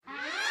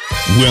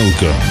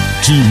Welcome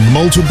to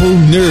Multiple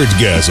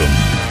Nerdgasm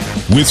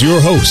with your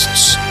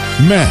hosts,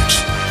 Matt,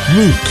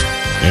 Luke,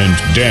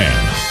 and Dan.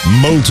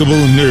 Multiple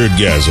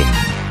Nerdgasm,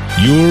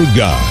 your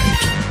guide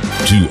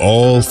to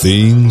all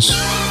things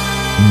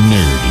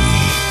nerdy.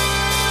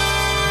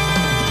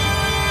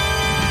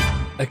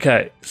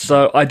 Okay,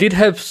 so I did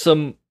have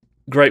some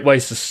great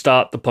ways to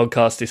start the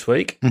podcast this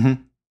week, and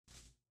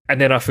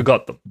then I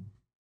forgot them.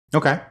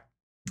 Okay.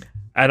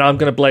 And I'm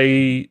going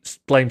to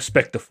blame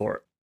Spectre for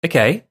it.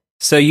 Okay,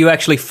 so you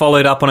actually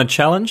followed up on a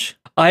challenge?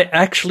 I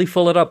actually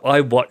followed up.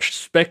 I watched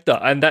Spectre,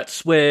 and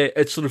that's where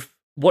it's sort of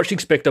watching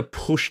Spectre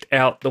pushed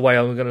out the way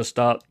I'm going to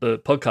start the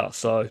podcast.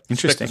 So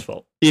Interesting. Spectre's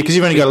fault. Yeah, because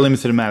you've only got a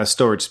limited amount of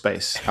storage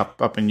space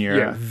up in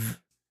your...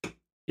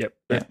 Yep.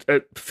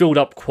 It filled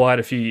up quite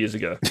a few years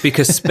ago.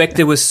 Because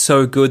Spectre was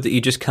so good that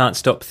you just can't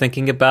stop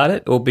thinking about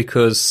it, or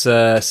because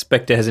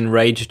Spectre has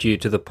enraged you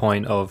to the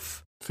point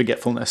of...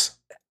 forgetfulness.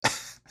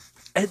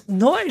 It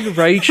not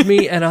enraged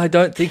me, and I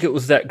don't think it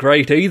was that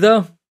great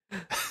either.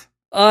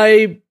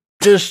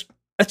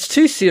 It's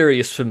too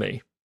serious for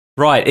me.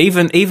 Right,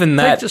 even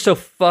that... Takes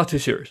itself far too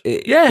serious.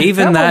 Yeah,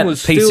 even that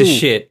was piece of still-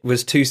 shit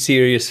was too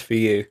serious for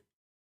you.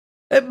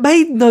 It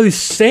made no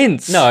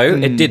sense. No,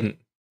 it didn't.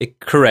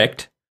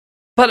 Correct.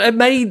 But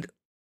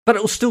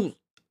it was still,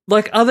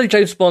 like other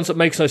James Bonds, it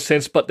makes no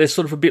sense, but they're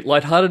sort of a bit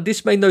lighthearted.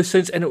 This made no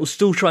sense, and it was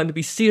still trying to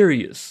be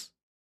serious.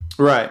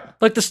 Right.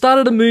 Like the start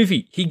of the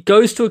movie, he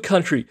goes to a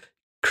country,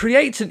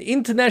 creates an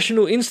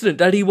international incident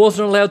that he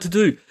wasn't allowed to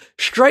do.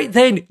 Straight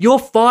then, you're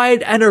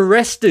fired and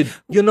arrested.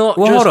 You're not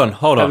Well, just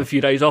hold on. have a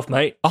few days off,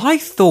 mate. I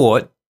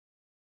thought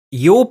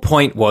your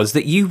point was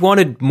that you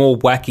wanted more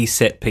wacky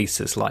set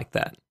pieces like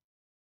that.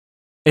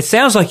 It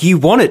sounds like you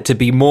want it to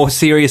be more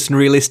serious and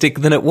realistic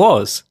than it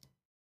was.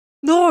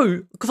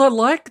 No,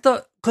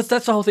 because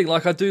that's the whole thing.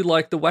 Like, I do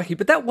like the wacky,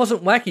 but that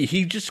wasn't wacky.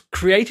 He just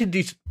created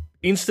this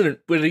incident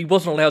where he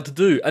wasn't allowed to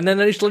do, and then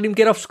they just let him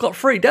get off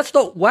scot-free. That's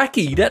not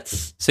wacky.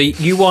 That's... So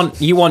you want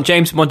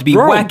James Bond to be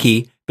Wrong.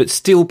 wacky, but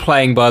still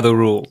playing by the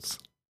rules.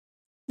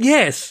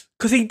 Yes,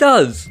 because he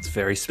does. It's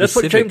very That's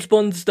specific. what James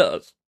Bond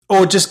does.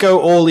 Or just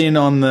go all in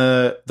on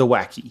the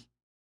wacky.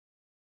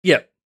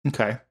 Yeah.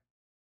 Okay.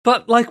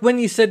 But, like, when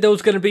you said there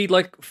was going to be,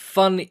 like,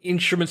 fun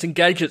instruments and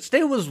gadgets,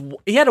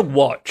 he had a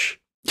watch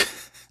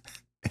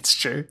It's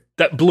true.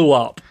 that blew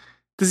up.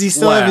 Does he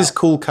still have Wow. his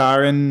cool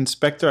car in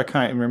Spectre? I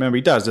can't even remember.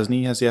 He does, doesn't he?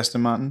 He has the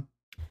Aston Martin.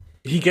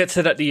 He gets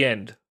it at the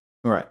end.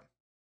 Right.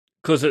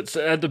 Because it's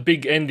at the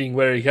big ending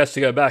where he has to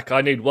go back.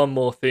 I need one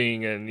more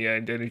thing, and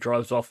then he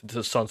drives off into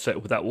the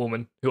sunset with that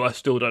woman, who I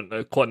still don't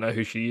quite know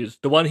who she is.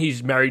 The one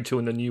he's married to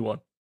in the new one.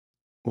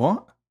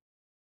 What?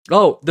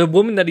 Oh, the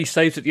woman that he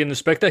saves at the end of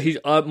Spectre.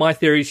 My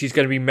theory is he's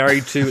going to be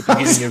married to at the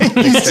beginning of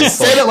You next just James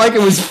said Bond. it like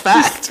it was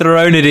fact.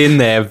 Thrown it in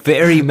there,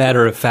 very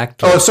matter of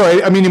fact. Oh,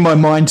 sorry. I mean in my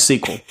mind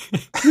sequel.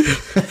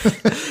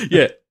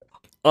 Yeah,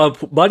 I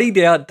moneyed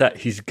out that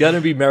he's going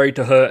to be married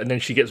to her, and then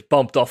she gets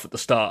bumped off at the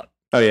start.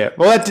 Oh, yeah.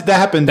 Well, that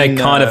happened They in...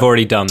 kind of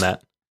already done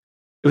that.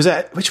 Was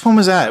that... Which one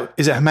was that?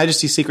 Is it Her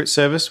Majesty's Secret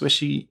Service where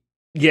she...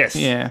 Yes.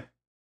 Yeah.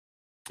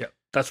 Yeah,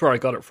 that's where I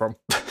got it from.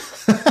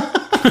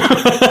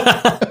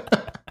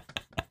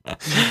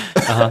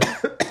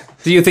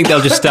 Do you think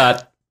they'll just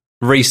start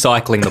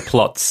recycling the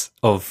plots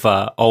of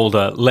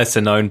older,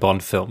 lesser-known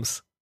Bond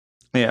films?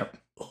 Yeah.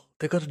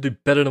 They've got to do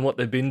better than what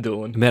they've been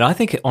doing. Man, I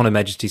think On Her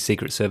Majesty's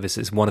Secret Service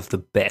is one of the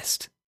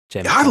best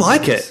James I Bond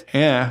like movies. it.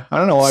 Yeah. I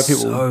don't know why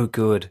people So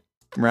good.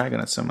 rag on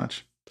it so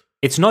much.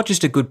 It's not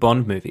just a good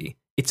Bond movie,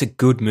 it's a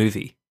good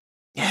movie.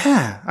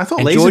 Yeah. I thought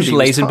And Lazenby George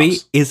was Lazenby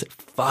tops. is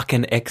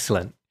fucking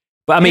excellent.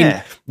 But I mean,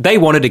 Yeah. they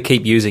wanted to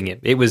keep using him.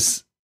 It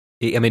was,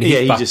 I mean, he Yeah,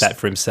 he fucked just- that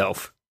for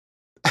himself.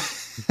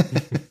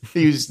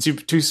 He was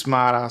too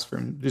smart ass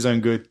for his own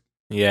good.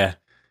 Yeah.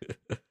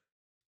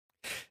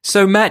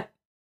 So, Matt,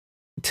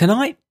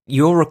 tonight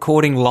you're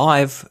recording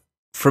live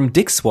from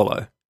Dick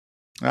Swallow.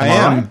 I Am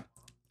I am.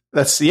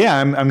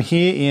 right? I'm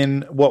here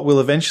in what will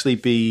eventually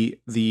be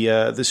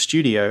the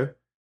studio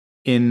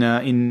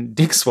in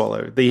Dick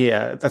Swallow.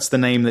 That's the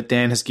name that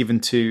Dan has given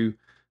to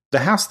the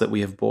house that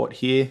we have bought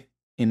here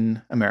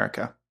in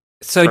America.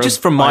 So, For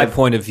just from my five-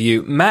 point of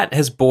view, Matt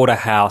has bought a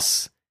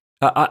house.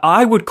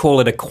 I would call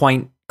it a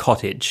quaint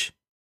cottage,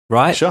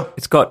 right? Sure.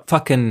 It's got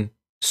fucking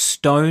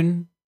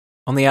stone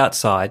on the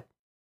outside,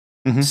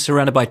 Mhm.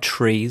 surrounded by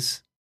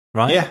trees,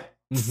 right? Yeah.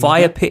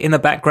 Fire pit in the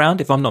background,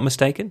 if I'm not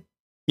mistaken,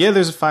 Yeah,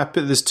 there's a fire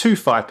pit. There's 2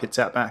 fire pits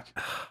out back.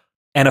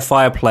 and a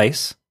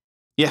fireplace.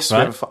 Yes, Right.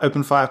 we have an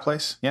open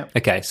fireplace. Yeah.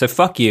 Okay, so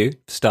fuck you,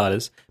 for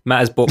starters. Matt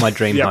has bought my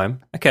dream Yep. home.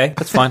 Okay,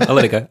 that's fine. I'll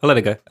let it go. I'll let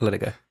it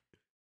go.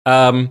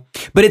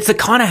 But it's the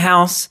kind of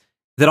house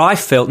that I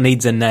felt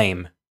needs a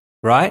name,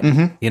 right?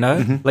 Mhm. You know?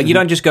 Mhm. Like, you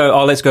don't just go,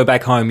 oh, let's go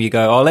back home. You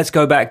go, oh, let's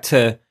go back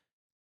to,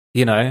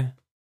 you know,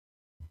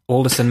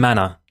 Alderson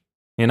Manor,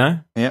 you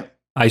know? Yeah.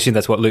 I assume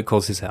that's what Luke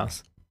calls his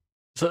house.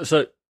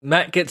 So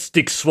Matt gets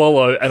Dick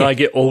Swallow, and I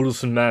get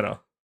Alderson Manor.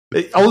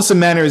 Alderson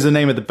Manor is the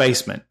name of the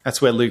basement.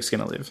 That's where Luke's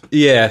going to live.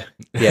 Yeah.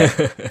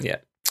 Yeah.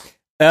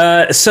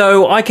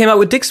 So I came up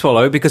with Dick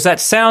Swallow because that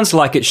sounds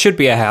like it should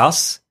be a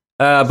house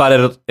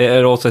But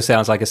it also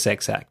sounds like a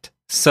sex act.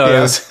 So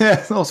Yeah,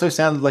 it also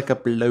sounded like a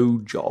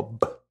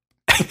blowjob.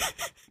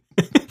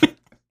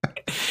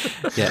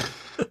 yeah.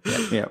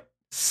 Yeah.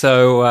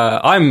 So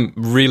I'm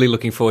really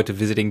looking forward to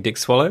visiting Dick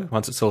Swallow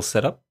once it's all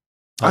set up.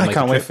 I'll I make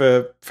can't a wait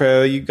trip.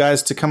 for you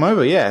guys to come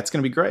over. Yeah, it's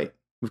going to be great.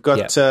 We've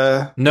got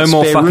No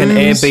more spare fucking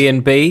rooms.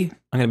 Airbnb.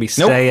 I'm going to be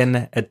staying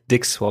at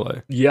Dick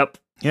Swallow. Yep.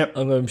 Yep.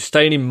 I'm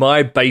staying in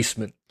my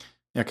basement.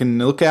 I can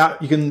look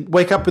out. You can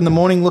wake up in the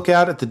morning, look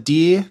out at the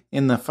deer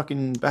in the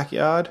fucking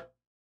backyard,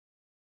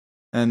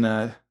 and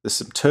there's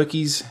some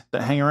turkeys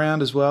that hang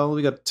around as well.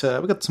 We got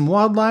some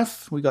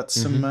wildlife. We got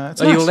some. It's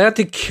Are you nice. allowed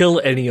to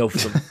kill any of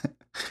them?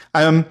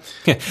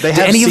 They Do have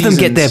any of them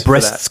get their seasons for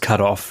breasts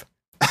cut off?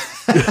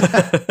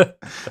 that.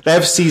 They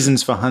have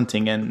seasons for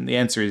hunting, and the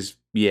answer is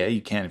yeah,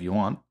 you can if you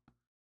want.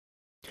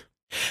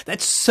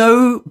 That's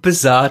so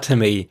bizarre to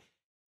me.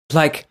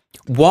 Like,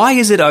 why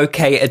is it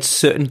okay at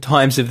certain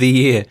times of the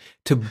year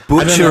to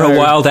butcher a know.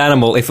 wild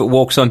animal if it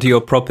walks onto your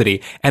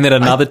property, and then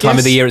another time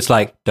of the guess- year it's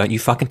like, don't you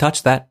fucking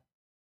touch that?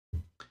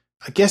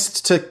 I guess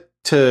it's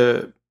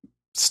to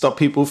stop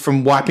people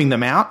from wiping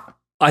them out.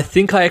 I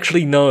think I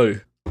actually know.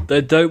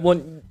 They don't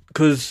want,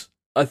 because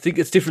I think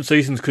it's different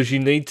seasons, because you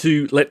need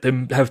to let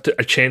them have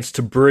a chance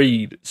to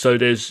breed. So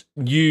there's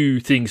new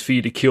things for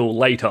you to kill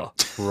later.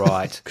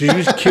 Right. Because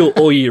you just kill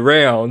all year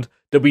round,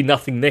 there'll be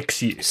nothing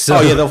next year. So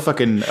Oh yeah, they'll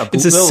fucking.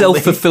 it's a they'll-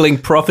 self-fulfilling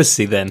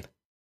prophecy then.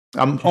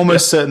 I'm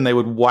almost certain they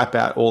would wipe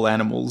out all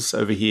animals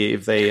over here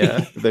if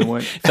they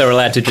weren't They're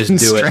allowed to just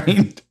do it.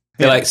 constrained.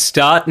 They're like,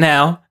 start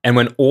now, and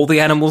when all the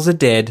animals are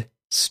dead,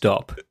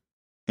 stop.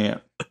 Yeah,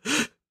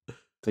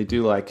 they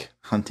do like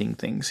hunting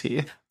things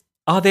here.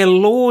 Are there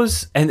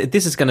laws, and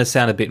this is going to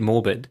sound a bit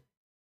morbid,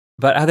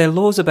 but are there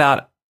laws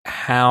about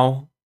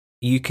how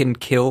you can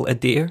kill a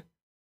deer?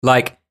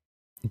 Like,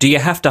 do you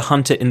have to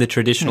hunt it in the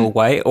traditional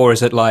way, or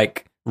is it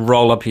like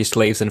roll up your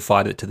sleeves and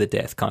fight it to the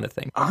death kind of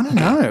thing? I don't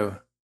know.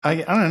 I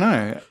don't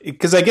know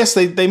because I guess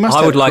they must.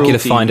 I would have like you to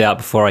cruelty. find out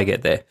before I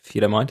get there, if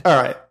you don't mind.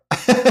 All right.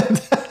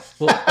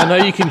 Well, I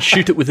know you can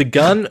shoot it with a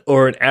gun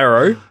or an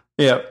arrow,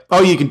 Yeah.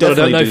 Oh, you can but I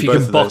definitely don't know do if you both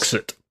can of box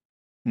those. it.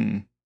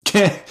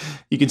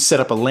 You can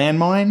set up a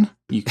landmine.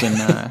 You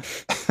can.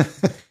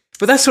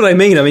 But that's what I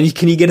mean. I mean,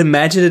 can you get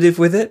imaginative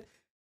with it?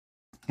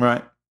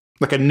 Right.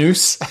 Like a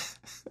noose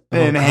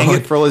and hang God.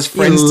 it for all his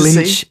You friends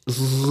to see.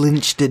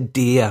 lynched a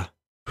deer.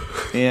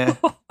 Yeah.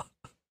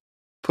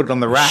 Put it on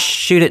the rack.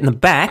 Shoot it in the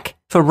back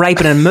for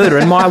raping and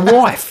murdering my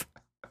wife.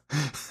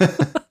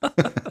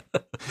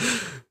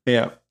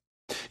 Yeah.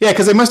 Yeah,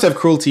 because they must have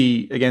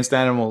cruelty against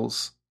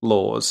animals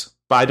laws,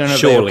 but I don't know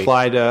if they Surely.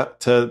 apply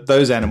to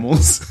those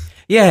animals.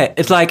 Yeah,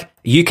 it's like,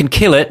 you can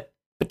kill it,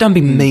 but don't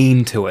be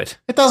mean to it.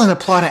 It doesn't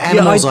apply to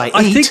animals I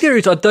eat. think there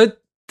is. I don't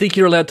think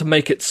you're allowed to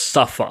make it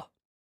suffer.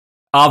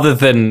 Other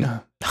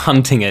than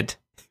hunting it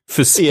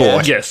for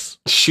sport. Yes.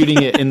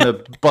 Shooting it in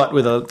the butt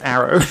with an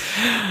arrow.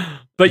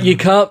 But you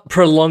can't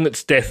prolong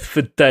its death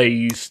for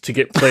days to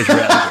get pleasure out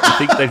of it. I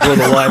think they draw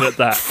the line at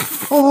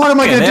that. Well, what am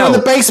I going to do in hell.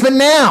 the basement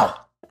now?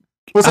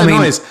 What's that I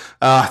mean- noise?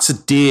 It's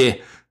a deer.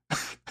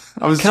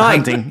 I was Can I-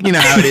 hunting. You know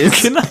how it is.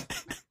 Can I-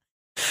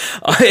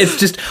 It's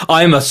just,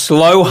 I'm a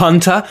slow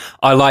hunter.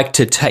 I like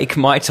to take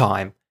my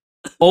time.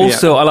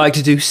 Also, I like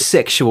to do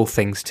sexual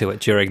things to it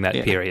during that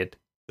period.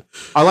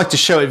 I like to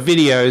show it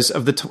videos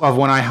of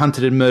when I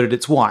hunted and murdered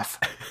its wife.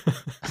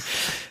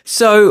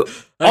 So,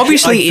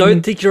 obviously, I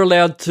don't think you're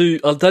allowed to.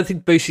 I don't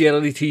think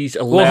bestiality is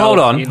allowed.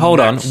 well, in hold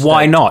on. that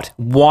Why state. not?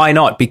 Why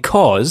not?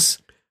 Because,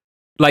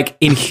 like,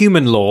 in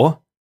human law,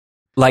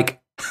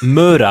 like,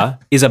 murder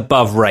is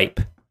above rape,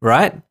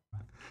 right?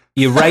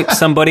 You rape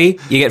somebody,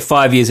 you get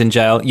 5 years in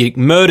jail. You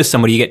murder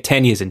somebody, you get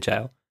 10 years in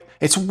jail.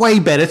 It's way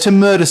better to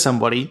murder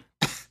somebody.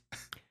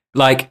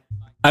 Like,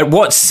 at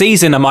what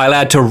season am I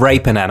allowed to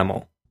rape an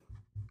animal?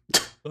 I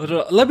don't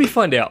know. Let me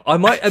find out.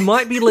 It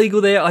might be legal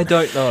there. I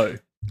don't know.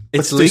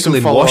 It's Let's do some legal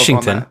in follow-up on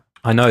Washington. that.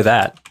 I know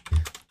that.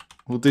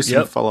 We'll do some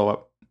Yep.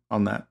 follow-up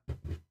on that.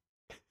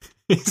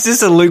 Is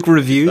this a Luke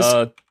Reviews?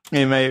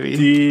 Yeah, maybe.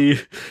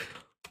 Deer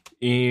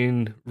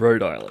in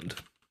Rhode Island.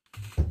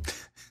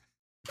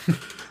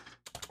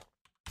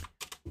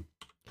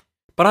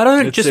 But I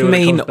don't Let's just see what it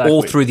mean comes back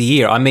all with. through the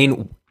year. I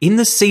mean, in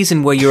the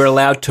season where you're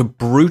allowed to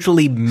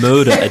brutally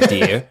murder a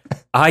deer,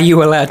 are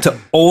you allowed to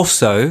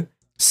also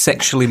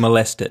sexually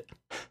molest it?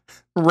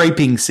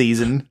 Raping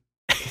season.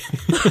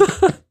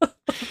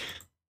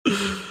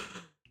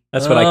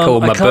 That's what I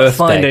call my I can't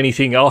find birthday.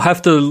 anything. I'll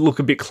have to look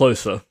a bit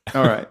closer.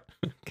 All right.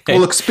 Okay.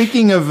 Well, look,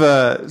 speaking of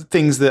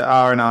things that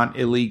are and aren't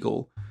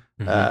illegal,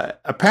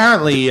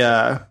 apparently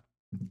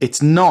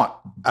it's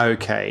not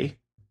okay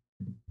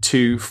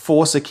to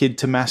force a kid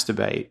to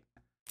masturbate.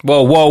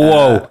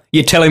 Whoa.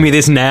 You're telling me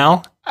this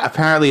now?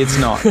 Apparently it's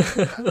not.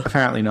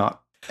 Apparently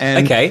not.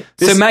 And Okay.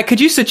 this- So, Matt,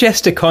 could you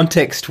suggest a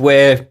context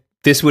where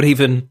this would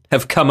even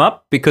have come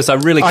up? Because I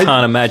really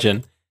can't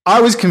imagine.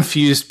 I was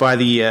confused by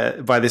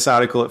this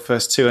article at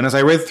first too, and as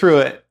I read through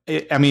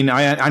it, I mean,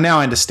 I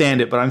now understand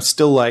it, but I'm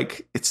still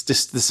like, it's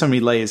just there's so many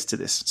layers to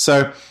this.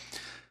 So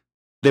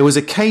there was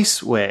a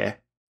case where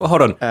Well,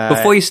 hold on.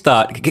 Before you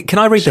start, can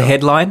I read the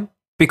headline?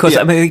 Because,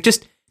 I mean,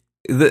 just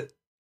the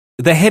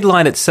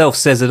headline itself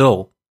says it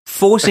all.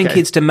 Forcing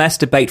kids to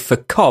masturbate for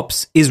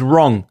cops is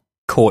wrong,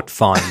 court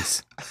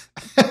finds.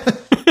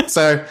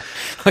 So,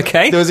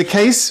 Okay. there was a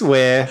case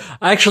where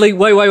Actually,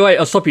 wait.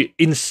 I'll stop you.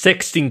 In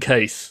sexting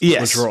case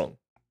was wrong.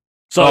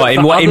 So Oh,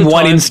 in for one- in other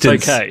one times, it's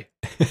instance. okay.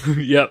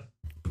 Yep.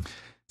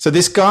 So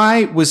this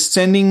guy was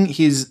sending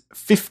his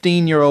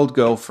 15-year-old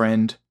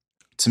girlfriend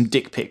some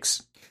dick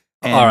pics.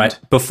 And All right.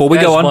 Before we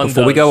As go one on,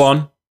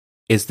 does.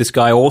 is this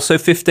guy also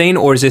 15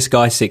 or is this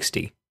guy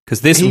 60?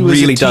 Because this He was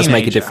a really does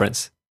make a teenager.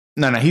 difference.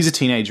 No, he's a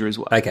teenager as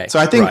well. Okay, So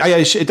I think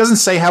right. it doesn't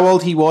say how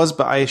old he was,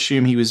 but I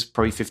assume he was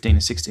probably 15 or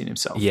 16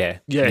 himself. Yeah.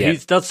 Yeah, he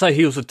does say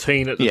he was a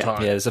teen at the Yeah.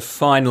 time. Yeah, there's a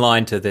fine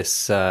line to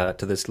this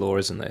law,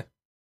 isn't there?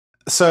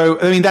 So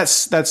I mean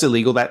that's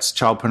illegal. That's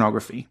child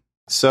pornography.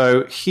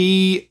 So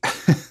he,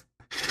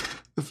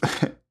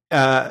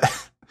 the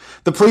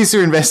police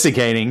are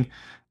investigating,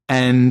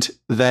 and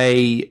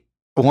they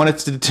wanted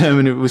to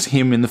determine if it was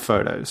him in the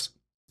photos,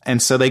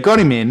 and so they got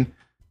him in.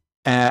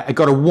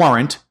 Got a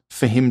warrant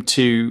for him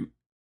to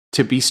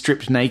be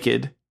stripped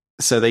naked,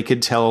 so they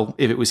could tell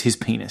if it was his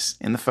penis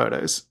in the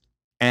photos,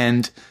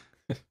 and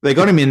they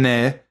got him in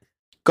there,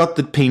 got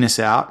the penis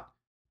out,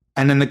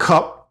 and then the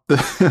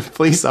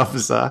police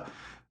officer,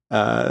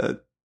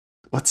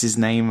 what's his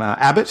name?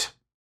 Abbott.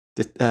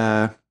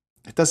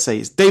 It does say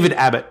it's David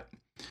Abbott.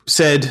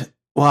 Said,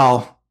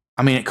 "Well,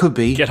 I mean, it could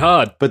be, Get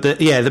hard. but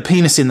the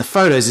penis in the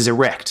photos is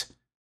erect,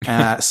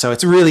 so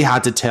it's really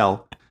hard to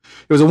tell."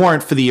 It was a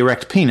warrant for the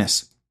erect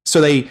penis, so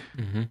they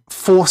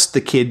forced the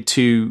kid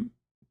to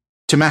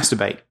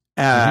masturbate,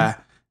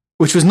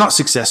 which was not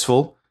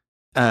successful.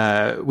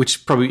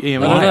 Which probably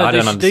Why? I don't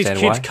These understand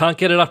kids why. can't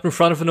get it up in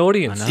front of an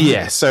audience.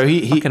 yeah. So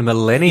he Fucking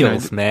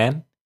millennials,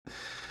 man.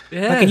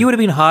 Yeah. Like, you would have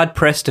been hard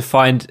pressed to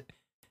find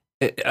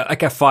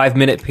like a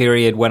 5-minute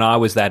period when I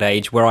was that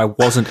age where I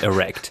wasn't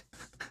erect.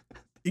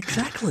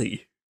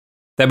 Exactly.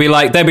 They'd be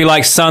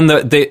like, son,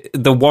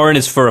 the warrant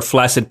is for a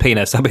flaccid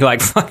penis. I'd be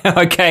like,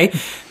 okay,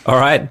 all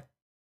right,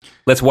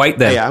 let's wait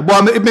then. Yeah,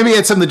 well, maybe it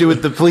had something to do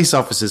with the police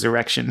officer's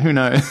erection. Who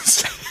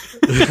knows?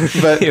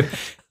 But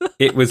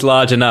It was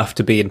large enough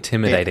to be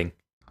intimidating.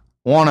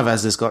 one of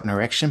us has got an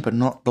erection, but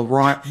not the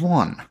right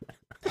one.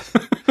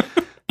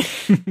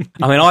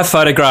 I mean, I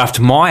photographed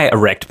my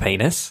erect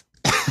penis,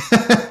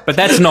 but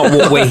that's not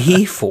what we're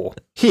here for.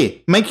 Here,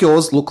 make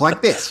yours look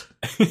like this.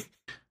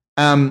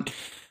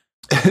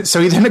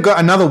 So he then got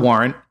another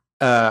warrant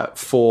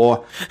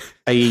for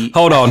a.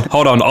 Hold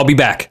on. I'll be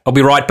back. I'll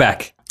be right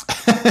back.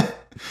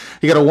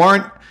 He got a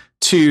warrant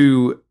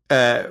to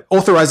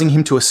authorizing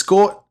him to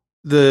escort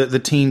the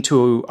teen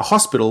to a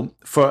hospital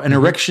for an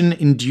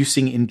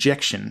erection-inducing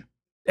injection.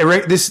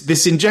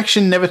 This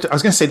injection never. I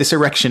was going to say this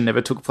erection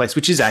never took place,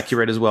 which is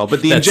accurate as well.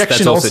 But the That's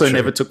injection also also true.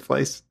 never took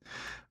place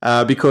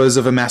because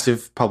of a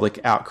massive public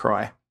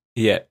outcry.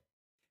 Yeah.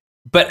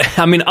 But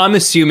I mean, I'm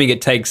assuming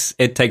it takes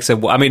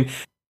a. I mean,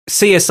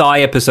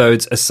 CSI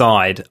episodes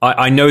aside,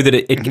 I know that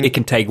it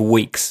can take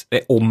weeks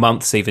or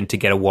months even to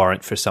get a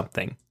warrant for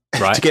something,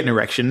 right? To get an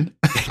erection.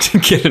 To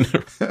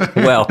get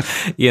well,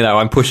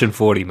 I'm pushing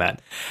 40, man.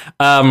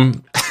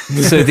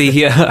 So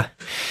the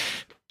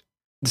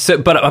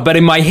but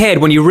in my head,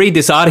 when you read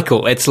this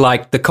article, it's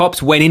like the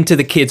cops went into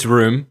the kid's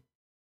room,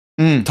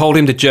 told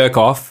him to jerk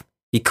off.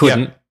 He couldn't.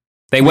 Yep.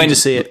 They We went need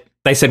to see it.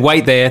 They said,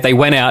 wait there. They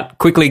went out,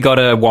 quickly got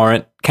a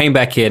warrant, came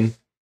back in,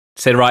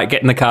 said, right,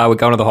 get in the car, we're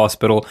going to the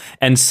hospital.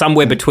 And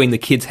somewhere between the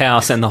kid's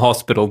house and the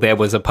hospital, there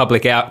was a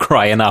public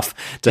outcry enough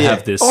to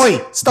have this Oi,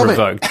 stop it.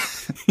 revoked.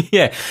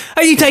 Yeah.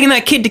 Are you taking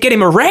that kid to get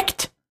him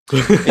erect?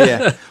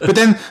 Yeah. But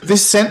then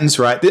this sentence,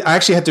 right? I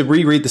actually had to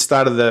reread the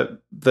start of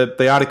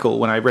the article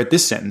when I read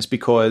this sentence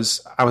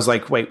because I was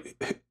like, wait,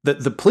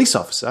 the police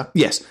officer,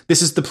 yes,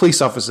 this is the police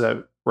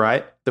officer,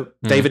 right?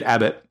 David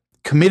Abbott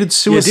committed Yeah,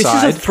 suicide.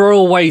 this is a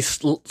throwaway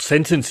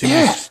sentence in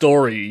this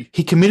story.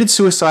 He committed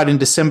suicide in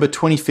December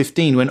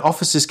 2015 when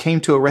officers came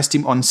to arrest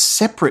him on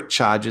separate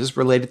charges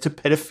related to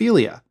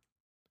pedophilia.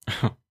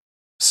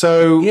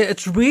 So Yeah,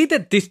 it's weird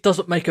that this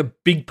doesn't make a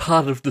big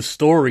part of the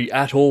story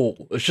at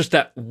all. It's just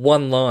that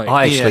one line.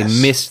 I actually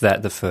Yes. missed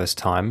that the first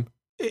time.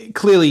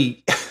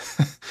 clearly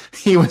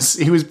he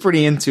was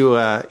pretty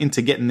into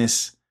getting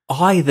this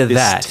Either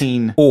that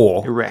teen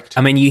or, erect.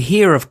 I mean, you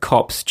hear of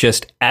cops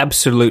just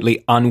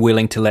absolutely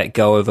unwilling to let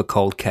go of a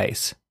cold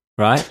case,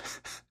 right?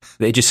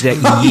 They just,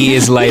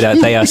 years later,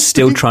 they are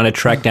still trying to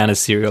track down a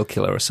serial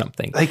killer or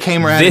something. They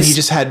came around and he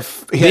just had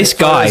this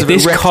guy, photos of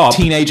this erect cop,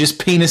 teenagers'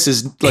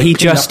 penises he pinned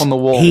just, up on the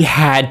wall he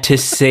had to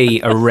see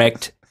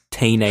erect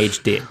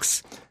teenage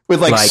dicks.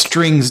 with like like-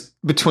 strings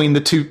between the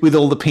two with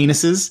all the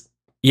penises.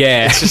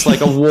 Yeah. It's just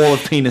like a wall of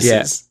penises.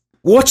 Yeah.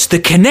 What's the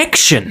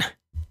connection?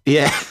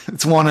 Yeah,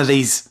 it's one of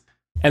these.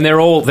 And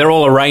they're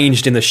all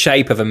arranged in the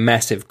shape of a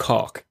massive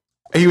cock.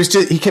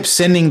 He kept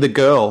sending the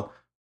girl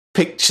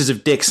pictures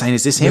of dick saying,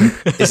 "Is this him?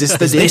 Is this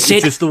the dick? This it?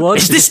 Is this the one?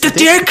 Is this the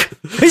dick?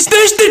 Is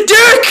this the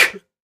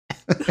dick?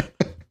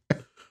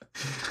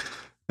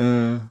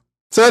 So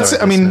that's,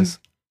 Sorry, I mean, listeners.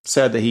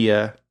 sad that he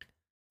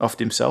offed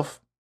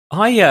himself.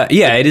 Yeah,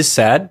 it is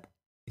sad.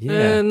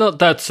 Yeah. Not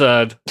that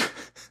sad.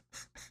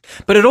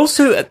 But it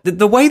also,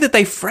 the way that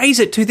they phrase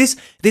it too,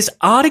 this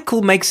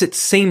article makes it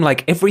seem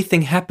like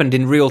everything happened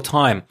in real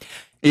time.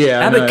 Yeah,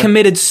 I Abbott know.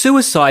 committed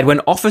suicide when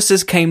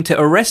officers came to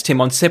arrest him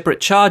on separate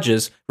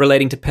charges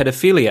relating to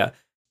pedophilia.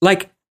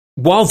 Like,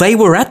 while they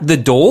were at the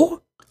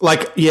door?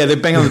 Like, yeah, they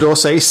bang on the door,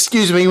 say,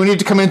 "Excuse me, we need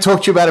to come in and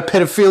talk to you about a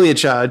pedophilia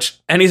charge."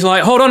 And he's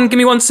like, hold on, give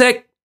me 1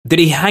 sec. Did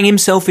he hang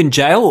himself in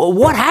jail?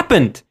 What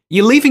happened?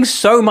 You're leaving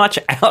so much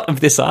out of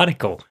this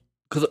article.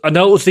 Because I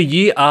know it was the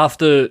year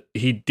after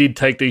he did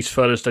take these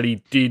photos that he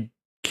did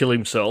kill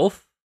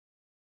himself.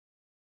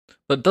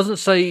 But it doesn't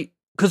say...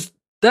 Because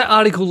that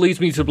article leads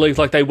me to believe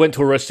like they went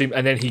to arrest him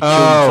and then he killed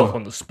himself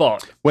on the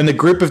spot. When the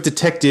group of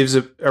detectives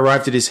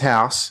arrived at his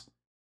house,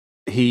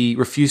 he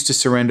refused to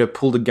surrender,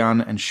 pulled a gun,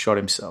 and shot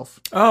himself.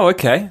 Oh,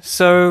 okay.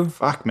 So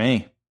Fuck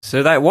me.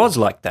 that was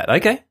like that.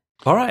 Okay.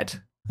 All right.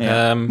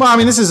 Yeah. Well, I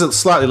mean, this is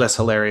slightly less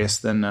hilarious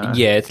than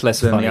Yeah, it's less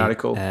than funny. the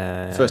article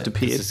first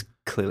appeared. There's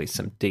clearly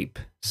some deep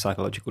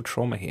psychological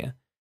trauma here.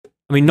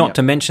 I mean, not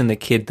to mention the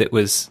kid that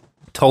was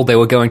told they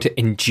were going to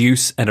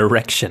induce an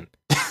erection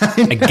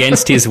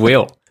against his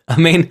will. I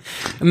mean,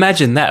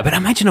 imagine that. But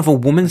imagine if a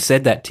woman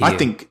said that to you.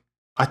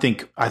 I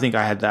think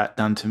I had that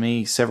done to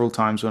me several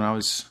times when I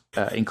was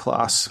in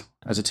class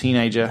as a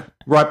teenager,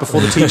 right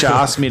before the teacher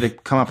asked me to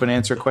come up and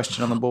answer a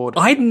question on the board.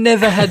 I'd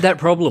never had that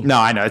problem. No,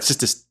 I know. It's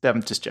just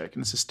I'm just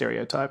joking. It's a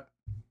stereotype.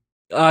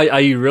 Are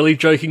you really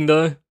joking,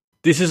 though?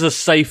 This is a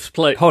safe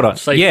place. Hold on.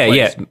 Safe Yeah,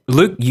 place. yeah.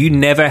 Luke, you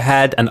never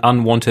had an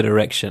unwanted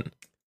erection.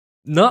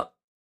 No.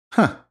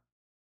 Huh.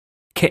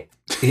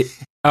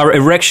 Are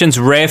erections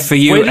rare for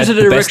you When is at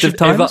an the best erection of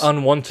times? ever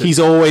unwanted? He's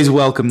always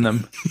welcomed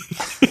them.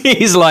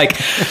 He's like,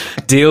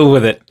 deal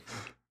with it.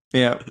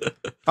 Yeah.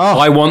 Oh,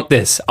 I want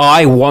this.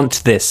 I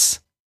want this.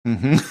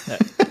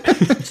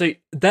 See,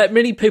 that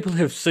many people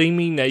have seen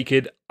me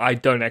naked, I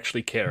don't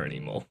actually care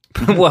anymore.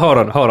 Well,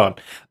 hold on.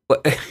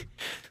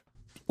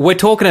 We're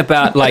talking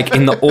about like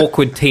in the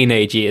awkward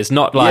teenage years,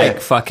 not like Yeah.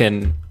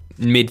 fucking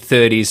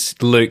mid-30s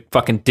Luke,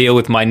 fucking deal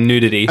with my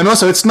nudity. and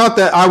also, it's not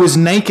that I was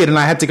naked and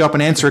I had to go up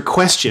and answer a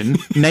question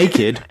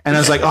naked, and I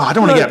was like, oh, I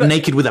don't want to get up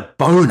naked with a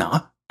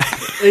boner.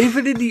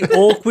 Even in the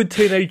awkward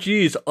teenage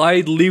years,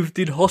 I lived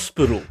in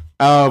hospital.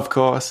 Oh, of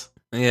course.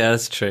 Yeah,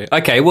 that's true.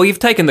 Okay, well, you've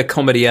taken the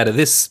comedy out of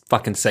this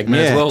fucking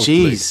segment as Yeah, well.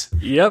 jeez.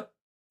 Yep.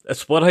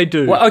 That's what I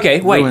do. Well,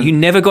 okay, wait, Ruined. you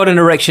never got an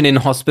erection in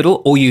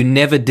hospital, or you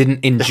never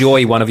didn't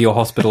enjoy one of your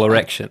hospital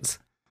erections?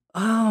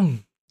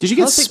 Did you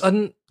I get think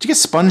did you get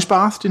sponge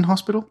bathed in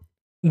hospital?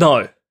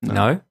 no.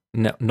 No,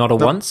 not a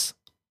once?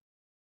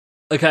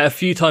 Okay, a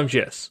few times,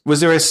 yes. Was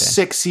there a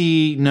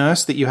sexy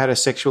nurse that you had a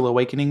sexual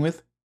awakening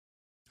with?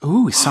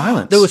 Ooh,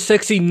 silence. There were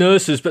sexy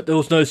nurses, but there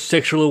was no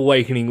sexual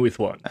awakening with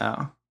one.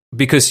 Oh.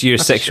 Because your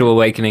sexual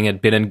awakening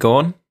had been and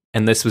gone,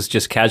 and this was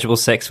just casual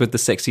sex with the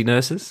sexy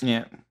nurses?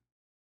 Yeah.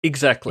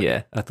 Exactly.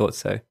 Yeah, I thought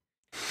so.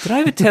 Did I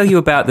ever tell you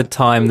about the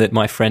time that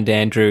my friend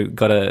Andrew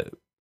got a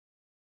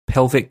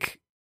pelvic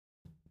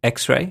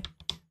x-ray?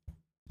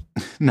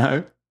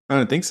 No, I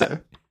don't think so.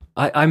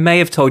 I may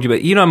have told you,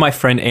 but you know my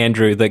friend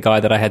Andrew, the guy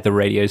that I had the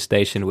radio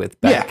station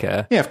with back,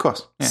 Yeah, of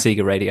course. Yeah.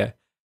 Sega Radio.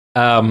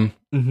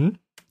 Mm-hmm.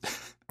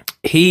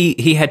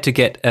 He had to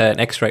get an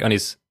x-ray on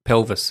his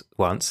pelvis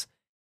once,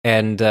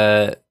 and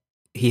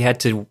he had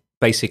to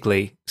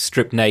basically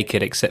strip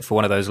naked except for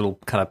one of those little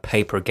kind of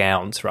paper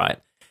gowns, right?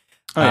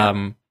 Oh,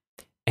 yeah.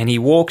 And he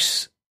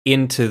walks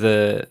into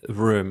the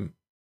room,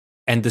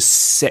 and the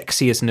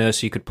sexiest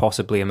nurse you could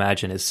possibly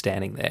imagine is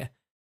standing there.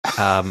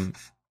 And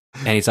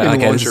he's like, In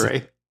 "Okay, this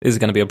lingerie. is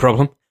going to be a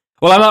problem."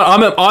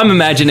 Well, I'm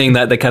imagining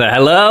that the kind of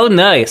 "hello,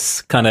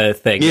 nice" kind of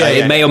thing. Yeah,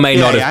 It may or may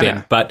yeah, not yeah, have I been,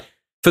 know. but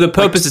for the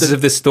purposes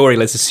of this story,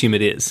 let's assume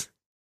it is.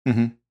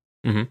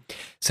 Mm-hmm.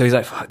 So he's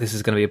like, "Fuck, this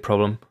is going to be a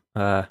problem."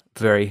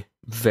 Very,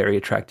 very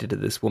attracted to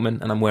this woman,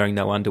 and I'm wearing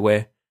no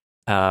underwear.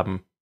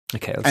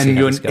 Okay, let's see And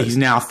how this goes. he's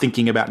now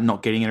thinking about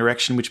not getting an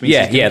erection, which means Yeah,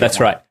 he's gonna yeah, get that's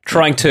one. right.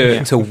 Trying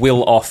to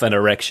will off an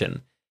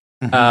erection.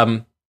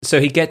 So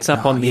he gets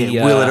up on the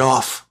will it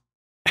off.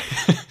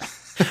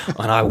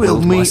 and I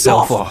willed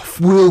myself off.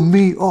 Will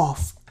me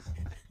off.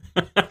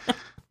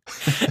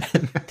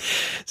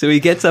 So he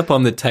gets up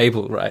on the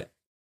table, right?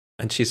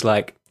 And she's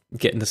like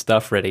getting the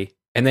stuff ready.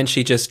 And then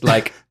she just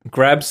like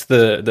grabs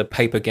the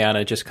paper gown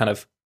and just kind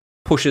of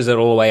pushes it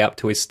all the way up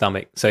to his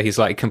stomach. So he's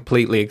like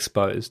completely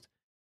exposed.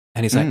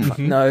 And he's like, "Fuck,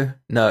 no,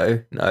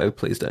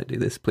 please don't do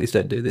this. Please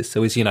don't do this."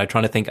 So he's, trying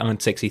to think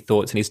unsexy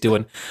thoughts, and he's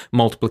doing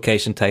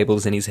multiplication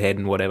tables in his head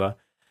and whatever.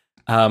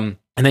 And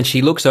then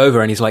she looks over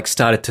and he's like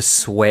started to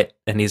sweat,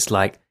 and he's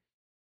like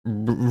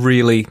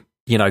really,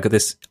 got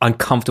this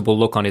uncomfortable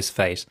look on his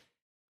face.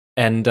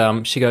 And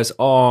she goes,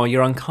 "Oh,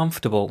 you're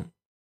uncomfortable.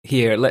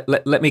 Here,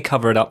 let me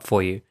cover it up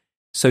for you."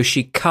 So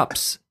she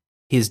cups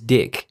his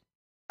dick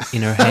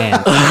in her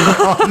hand.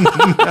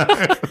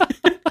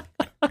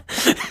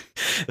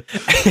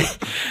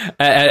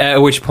 At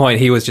which point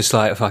he was just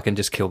like, "Fucking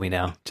just kill me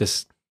now.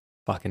 Just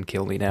fucking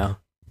kill me now."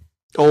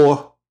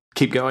 Or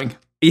keep going.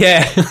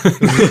 Yeah.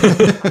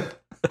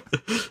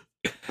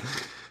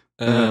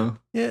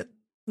 Yeah.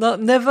 No,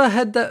 never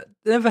had that.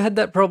 Never had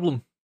that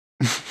problem.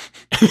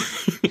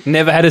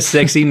 Never had a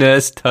sexy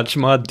nurse touch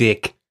my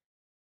dick.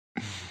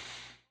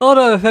 Oh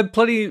no, I've had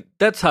plenty.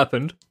 That's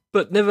happened,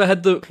 but never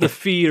had the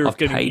fear of I've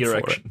getting paid an for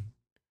erection.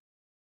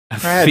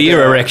 had, Fear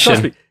Trust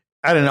erection. me.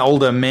 I had an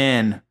older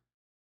man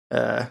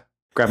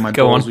grab my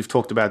Go balls. on. We've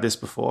talked about this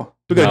before.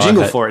 We've got No, a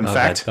jingle I've had- for it, in I've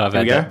fact. I've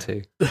Here had we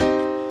go.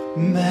 that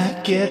too.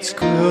 Matt gets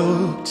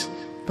groped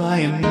by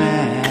a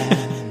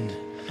man.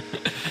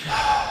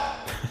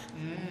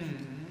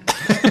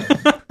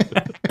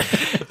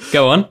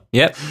 Go on.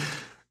 Yep.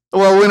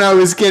 Well, when I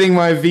was getting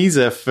my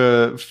visa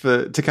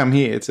to come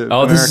here to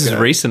Oh, America. this is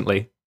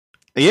recently.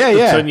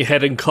 Yeah. Turn your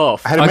head and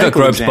cough. I had a I got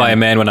medical groped exam. by a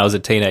man when I was a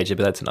teenager,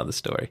 but that's another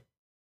story.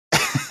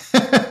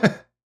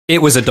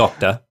 It was a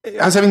doctor.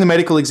 I was having the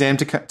medical exam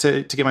to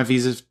get my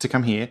visa to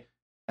come here,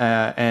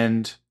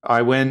 and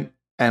I went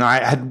and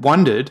I had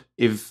wondered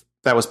if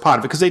that was part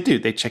of it because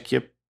they check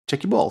your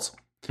balls,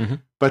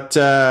 Mhm.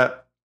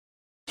 but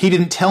he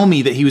didn't tell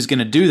me that he was going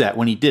to do that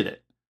when he did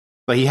it.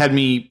 Like I had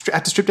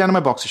to strip down to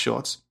my boxer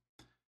shorts,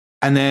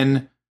 and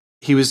then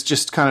he was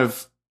just kind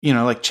of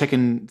like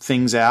checking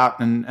things out,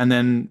 and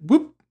then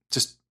whoop,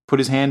 just put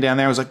his hand down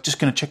there. I was like, just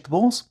going to check the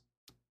balls,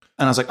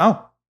 and I was like,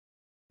 oh,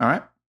 all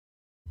right.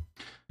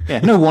 Yeah,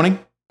 no warning.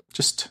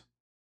 Just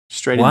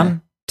straight in there.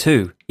 1,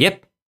 2.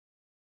 Yep.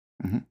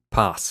 Mhm.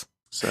 Pass.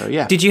 So,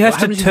 yeah. Did you have What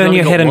to happens if you've turn only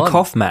your got head and one?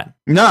 cough, Matt?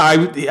 No, I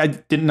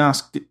didn't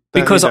ask. that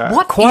Because either.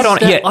 what? Quite Is on.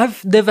 that- Yeah,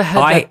 I've never had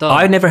that done.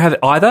 I never have it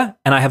either,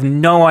 and I have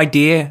no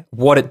idea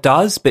what it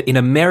does. But in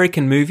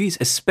American movies,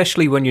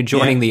 especially when you're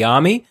joining the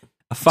army,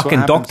 a fucking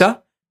happens.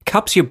 doctor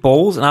cups your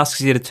balls and asks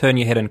you to turn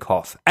your head and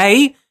cough.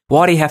 A,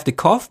 why do you have to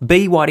cough?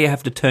 B, why do you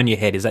have to turn your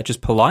head? Is that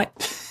just polite?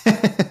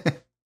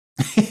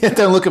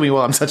 Don't look at me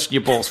while I'm touching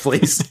your balls,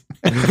 please.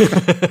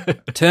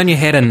 Turn your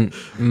head and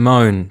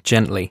moan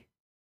gently.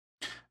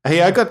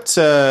 Hey, I've got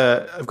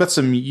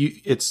some.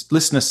 It's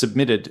listener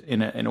submitted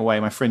in a way.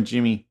 My friend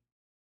Jimmy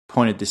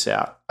pointed this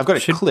out. I've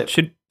got a clip.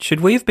 Should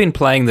we have been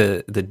playing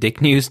the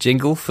Dick News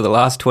jingle for the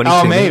last 22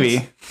 Oh,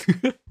 minutes?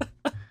 maybe.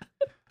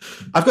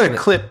 I've got a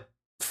clip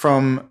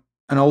from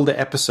an older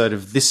episode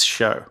of this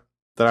show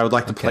that I would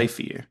like to play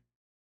for you.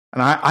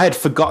 And I had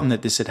forgotten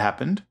that this had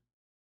happened.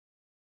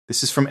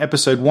 This is from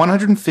episode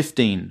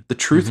 115, The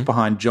Truth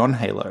Behind John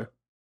Halo,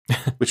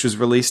 which was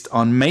released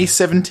on May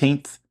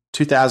 17th,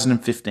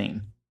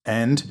 2015.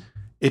 And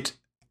it,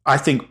 I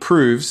think,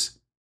 proves,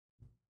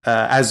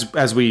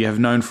 as we have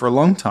known for a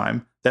long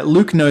time, that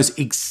Luke knows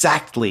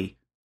exactly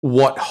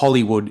what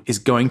Hollywood is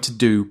going to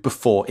do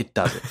before it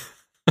does it.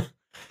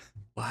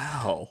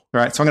 Wow.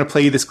 Right, so I'm going to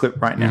play you this clip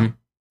right now.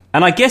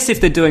 And I guess if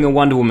they're doing a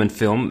Wonder Woman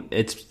film,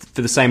 it's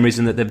for the same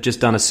reason that they've just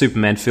done a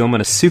Superman film and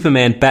a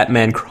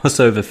Superman-Batman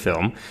crossover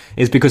film,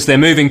 is because they're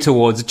moving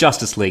towards a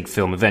Justice League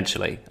film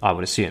eventually, I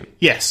would assume.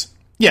 Yes.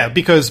 Yeah,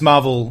 because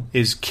Marvel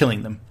is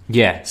killing them.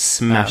 Yeah,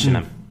 smashing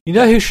them. You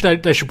know who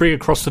they should bring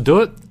across to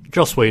do it?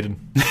 Joss Whedon.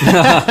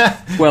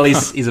 Well,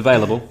 he's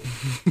available.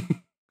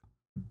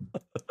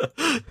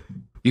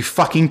 You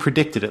fucking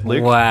predicted it,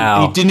 Luke.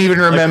 Wow. You didn't even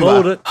I called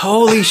remember. it.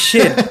 Holy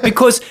shit.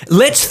 Because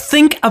let's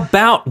think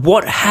about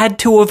what had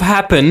to have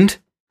happened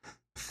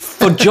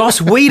for Joss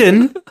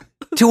Whedon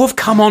to have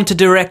come on to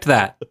direct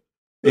that.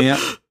 Yeah.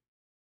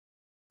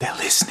 They're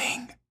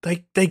listening.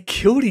 They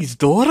killed his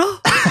daughter?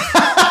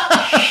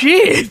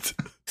 Shit.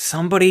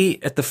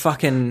 Somebody at the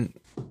fucking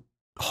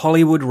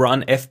Hollywood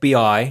run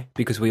FBI,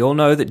 because we all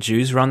know that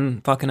Jews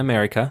run fucking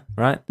America,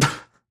 right?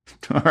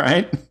 All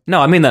right. No,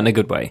 I mean that in a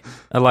good way.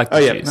 I like the Oh,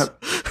 yeah. Jews.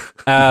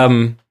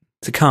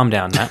 So calm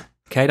down, Matt.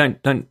 Okay,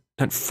 don't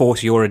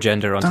force your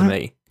agenda onto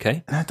me.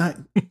 Okay, No,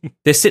 don't.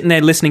 they're sitting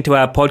there listening to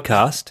our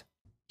podcast.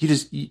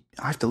 I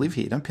have to live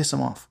here. Don't piss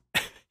them off.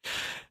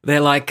 They're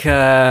like,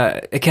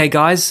 okay,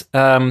 guys,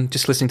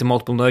 just listening to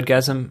Multiple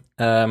Nerdgasm.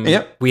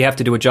 Yep. We have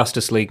to do a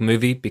Justice League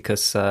movie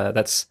because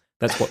that's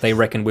what they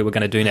reckon we were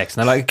going to do next.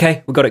 And they're like,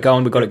 okay, we got it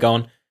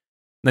going.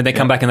 Then they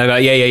come back and they're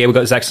like, yeah, we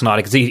got Zack Snyder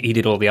because he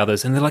did all the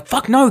others. And they're like,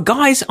 fuck no,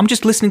 guys, I'm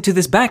just listening to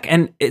this back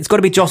and it's got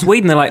to be Joss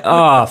Whedon. They're like,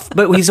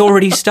 but he's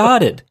already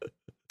started.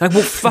 Like,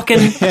 well,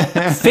 fucking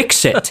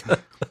fix it.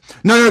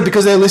 No,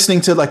 because they're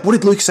listening to, like, what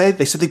did Luke say?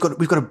 They said we've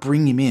got to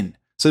bring him in.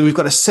 So we've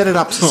got to set it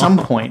up at some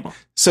point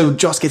so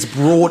Joss gets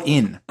brought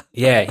in.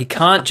 Yeah, he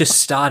can't just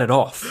start it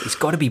off. He's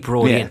got to be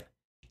brought in.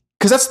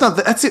 Because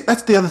that's it.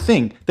 That's the other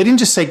thing. They didn't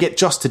just say get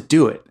Joss to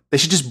do it. They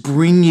should just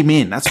bring him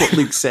in. That's what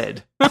Luke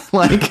said.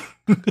 Like,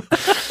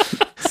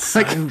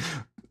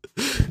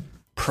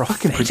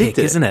 Prophetic, predict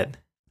it. isn't it?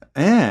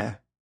 yeah.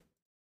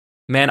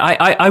 Man,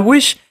 I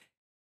wish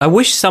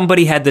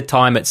somebody had the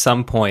time at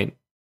some point,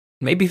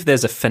 maybe if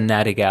there's a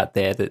fanatic out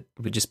there that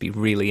would just be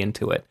really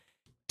into it,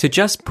 to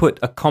just put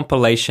a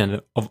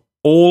compilation of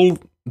all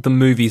the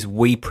movies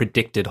we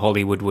predicted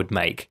Hollywood would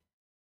make.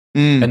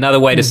 Another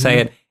way to say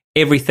it,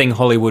 everything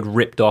Hollywood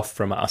ripped off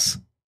from us.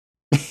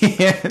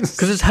 Yes.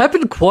 Because it's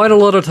happened quite a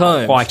lot of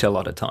times. Quite a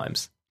lot of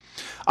times.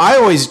 I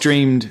always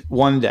dreamed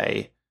one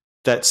day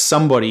that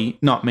somebody,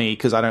 not me,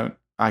 because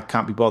I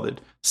can't be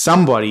bothered,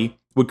 somebody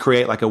would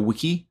create like a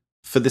wiki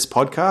for this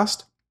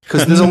podcast.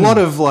 Because there's a lot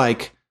of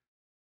like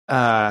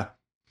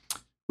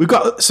we've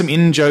got some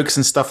in jokes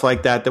and stuff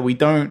like that we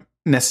don't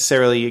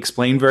necessarily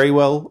explain very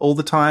well all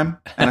the time,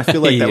 and I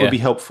feel like that Yeah. would be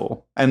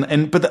helpful.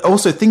 But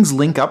also things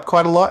link up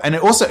quite a lot, and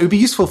it would be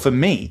useful for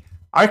me.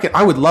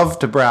 I would love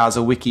to browse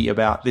a wiki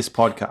about this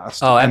podcast.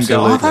 Oh, and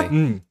go,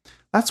 absolutely.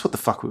 that's what the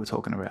fuck we were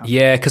talking about.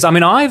 Yeah, because I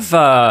mean, I've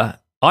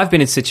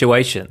been in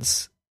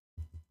situations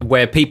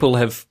where people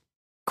have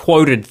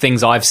quoted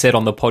things I've said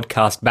on the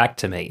podcast back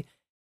to me,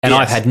 and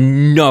I've Yes. had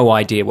no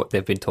idea what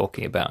they've been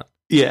talking about.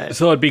 Yeah.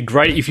 So it'd be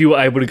great if you were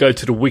able to go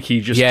to the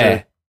wiki just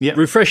to Yeah.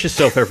 refresh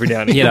yourself every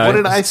now and again. You know, What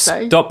did I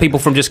say? Stop people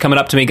from just coming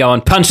up to me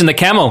going, punching the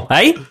camel,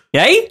 eh?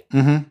 Eh?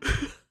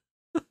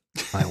 Mm-hmm.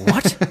 Like,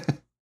 what?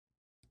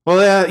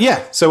 Well,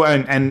 yeah. So,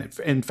 and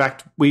in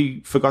fact,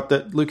 we forgot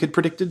that Luke had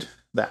predicted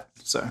that.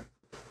 So,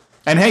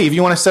 and hey, if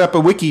you want to set up a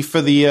wiki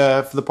for the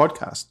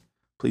podcast,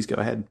 please go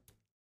ahead.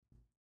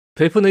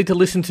 People need to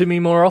listen to me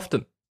more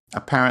often.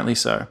 Apparently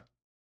so.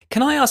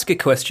 Can I ask a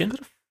question?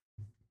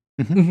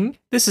 Mm-hmm.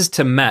 This is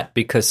to Matt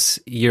because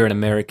you're an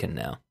American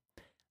now.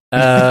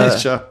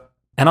 Sure.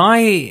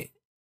 And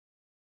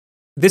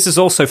this is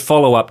also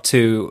follow-up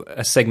to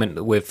a segment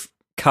that we've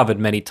covered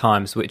many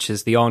times, which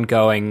is the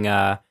ongoing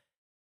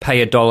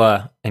pay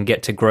 $1 and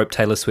get to grope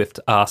Taylor Swift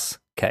ass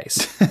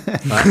case,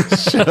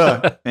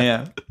 Sure.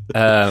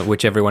 Yeah.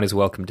 which everyone is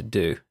welcome to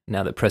do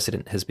now that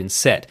precedent has been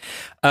set.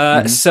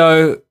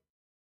 So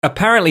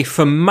apparently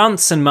for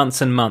months and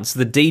months and months,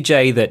 the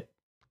DJ that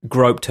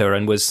groped her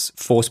and was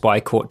forced by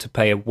a court to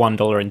pay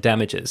 $1 in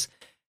damages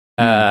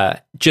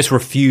just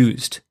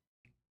refused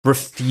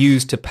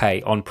to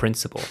pay on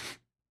principle.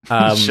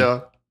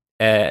 Sure.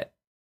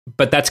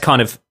 But that's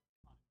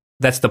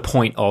the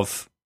point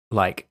of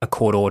like a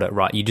court order,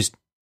 right?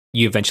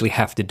 You eventually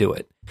have to do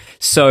it.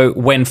 So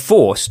when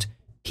forced,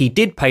 he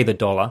did pay the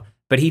 $1,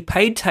 but he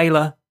paid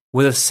Taylor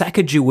with a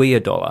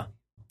Sacagawea dollar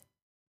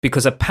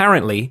because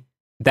apparently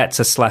that's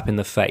a slap in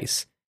the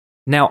face.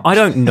 Now, I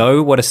don't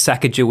know what a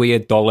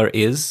Sacagawea dollar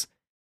is,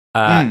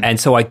 and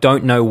so I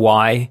don't know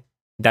why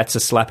that's a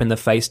slap in the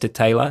face to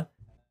Taylor.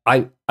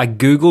 I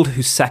Googled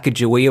who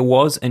Sacagawea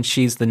was, and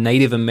she's the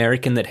Native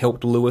American that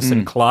helped Lewis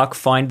and Clark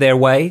find their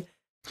way.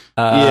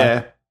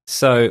 Yeah.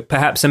 So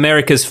perhaps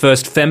America's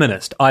first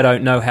feminist. I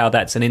don't know how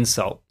that's an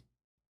insult.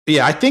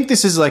 Yeah, I think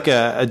this is like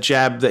a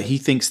jab that he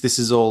thinks this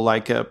is all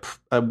like a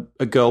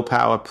girl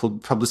power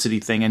publicity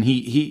thing, and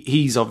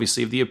he's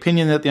obviously of the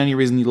opinion that the only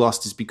reason he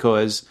lost is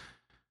because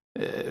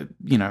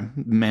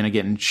men are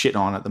getting shit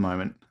on at the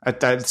moment.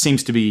 That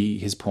seems to be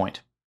his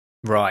point.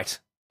 Right.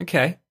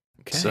 Okay.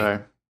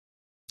 So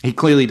he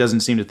clearly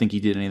doesn't seem to think he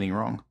did anything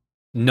wrong.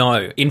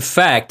 No. In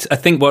fact, I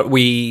think what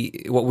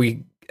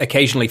we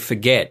occasionally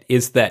forget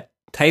is that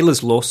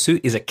Taylor's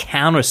lawsuit is a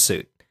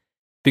countersuit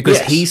because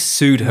he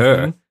sued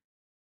her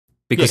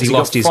because he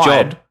lost his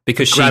job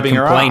because she grabbing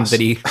her complained ass. that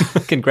he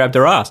fucking grabbed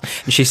her ass.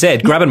 And she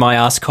said, grabbing my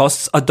ass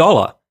costs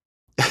 $1.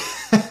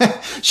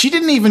 She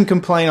didn't even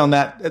complain on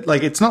that.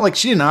 Like, it's not like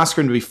she didn't ask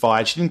for him to be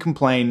fired. She didn't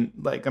complain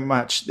like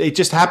much. It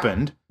just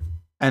happened.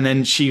 And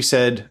then she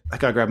said,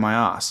 like, I grabbed my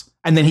ass.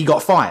 And then he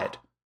got fired.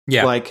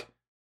 Yeah. Like,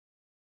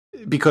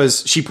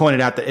 because she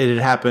pointed out that it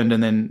had happened,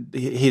 and then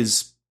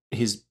his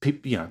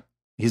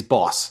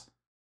boss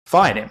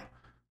fired him.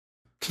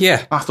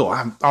 Yeah. I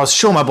thought, I was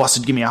sure my boss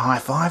would give me a high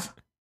five.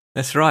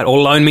 That's right. Or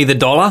loan me the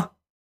 $1.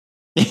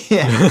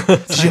 Yeah.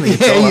 only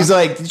 $1. He's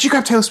like, did you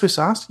grab Taylor Swift's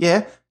ass?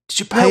 Yeah. Did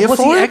you pay her was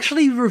for he it?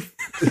 actually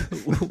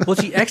was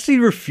he actually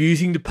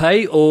refusing to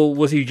pay, or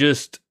was he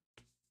just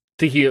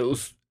thinking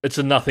it's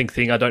a nothing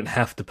thing, I don't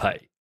have to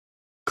pay?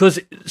 Because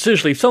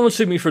seriously, if someone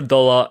sued me for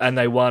 $1 and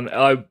they won,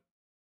 I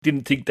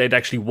didn't think they'd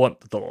actually want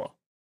the $1.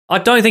 I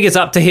don't think it's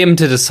up to him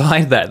to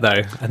decide that, though.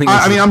 I think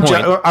I mean,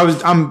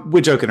 the point.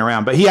 we're joking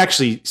around, but he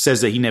actually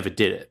says that he never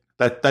did it.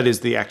 That is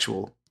the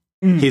actual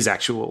his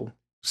actual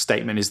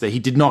statement is that he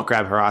did not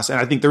grab her ass, and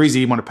I think the reason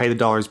he wanted to pay the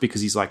 $1 is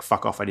because he's like,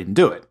 "Fuck off, I didn't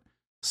do it."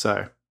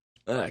 So,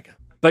 Okay.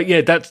 But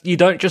yeah, you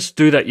don't just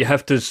do that. You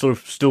have to sort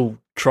of still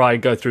try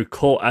and go through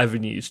court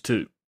avenues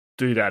to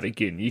do that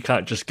again. You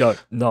can't just go,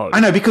 no. I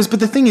know, but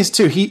the thing is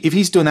too, if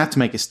he's doing that to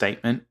make a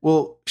statement,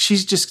 well,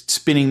 she's just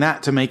spinning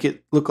that to make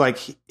it look like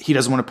he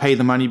doesn't want to pay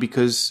the money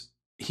because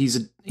he's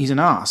an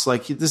ass.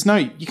 Like, you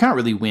can't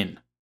really win.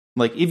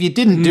 Like, if you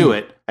didn't do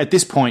it at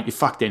this point, you're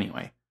fucked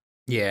anyway.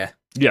 Yeah.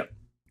 Yeah.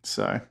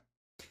 So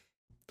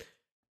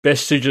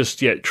Best to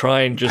just,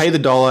 try and just pay the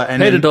 $1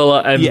 and pay the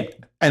 $1 and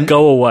and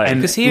go away.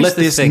 and 'Cause here's let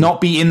the this thing. not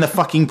be in the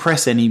fucking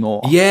press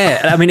anymore.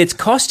 Yeah, I mean, it's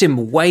cost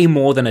him way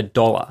more than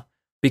 $1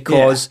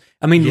 because,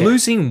 I mean,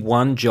 losing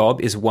one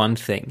job is one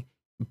thing,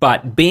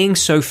 but being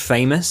so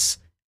famous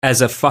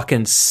as a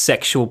fucking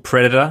sexual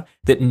predator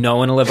that no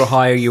one will ever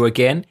hire you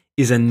again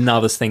is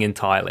another thing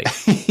entirely.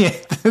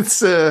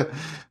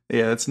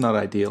 that's not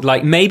ideal.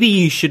 Like, maybe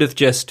you should have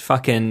just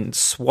fucking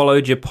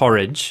swallowed your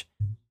porridge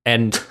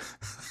and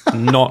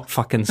not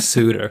fucking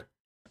sued her.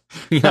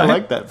 You know? I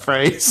like that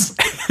phrase.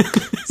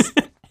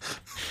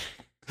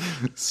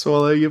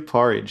 Swallow your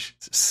porridge.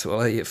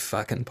 Swallow your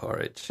fucking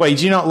porridge. Wait,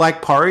 do you not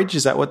like porridge?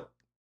 Is that what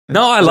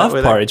No, I Is that love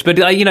where they- porridge,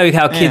 but you know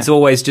how kids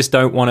always just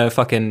don't want to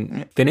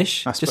fucking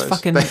finish. I Just suppose.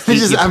 fucking. But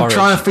eat your I'm porridge.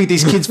 trying to feed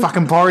these kids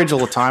fucking porridge all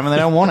the time, and they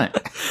don't want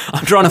it.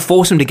 I'm trying to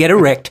force them to get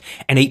erect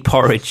and eat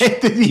porridge.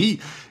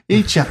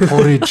 Eat your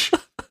porridge.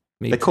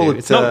 Me They call too. it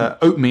It's not-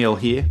 oatmeal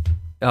here.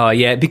 Oh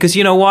yeah, because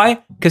you know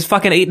why? Because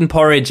fucking eating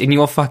porridge in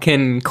your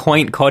fucking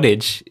quaint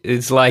cottage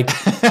is like.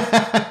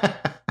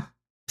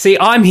 See,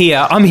 I'm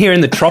here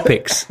in the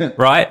tropics,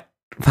 right?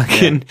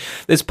 Fucking,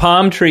 there's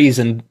palm trees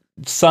and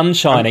sun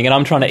shining, and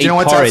I'm trying to Do eat you know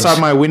what's porridge.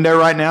 outside my window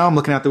right now? I'm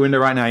looking out the window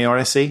right now. You know what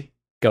I see?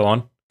 Go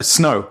on.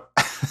 Snow.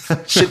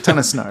 Shit ton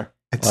of snow.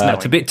 It's Wow,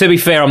 snowing. to be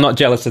fair, I'm not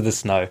jealous of the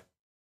snow.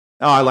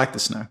 Oh, I like the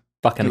snow.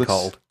 Fucking It looks-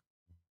 cold.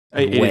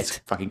 It Wet. is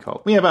fucking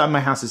cold. Yeah, but my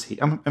house is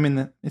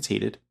it's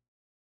heated.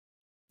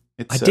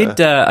 It's,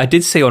 I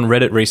did see on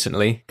Reddit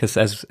recently because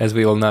as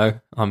we all know,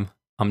 I'm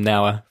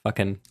now a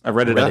fucking a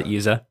Redditor. Reddit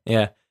user.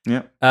 Yeah.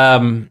 Yeah.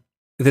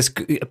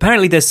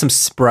 Apparently there's some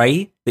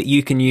spray that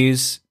you can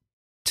use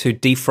to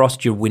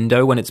defrost your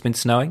window when it's been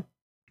snowing.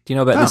 Do you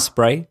know about this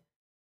spray?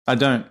 I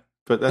don't,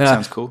 but that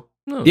sounds cool.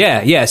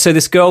 Yeah. So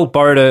this girl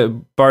borrowed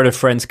a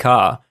friend's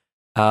car,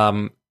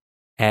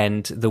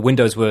 and the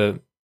windows were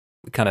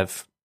kind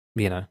of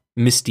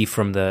misty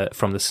from the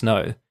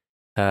snow.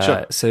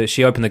 Sure. So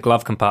she opened the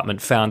glove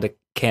compartment, found a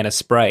can of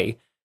spray,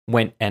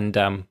 went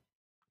and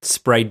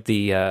sprayed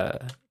the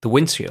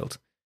windshield.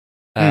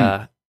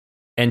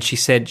 And she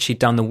said she'd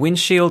done the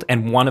windshield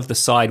and one of the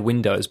side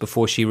windows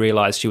before she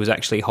realized she was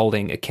actually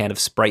holding a can of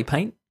spray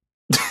paint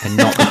and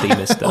not the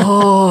demister.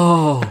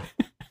 Oh,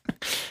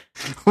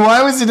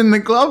 Why was it in the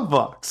glove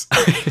box?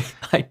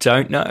 I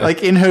don't know.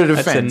 Like in her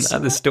That's defense.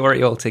 another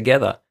story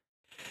altogether.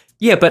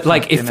 Yeah, but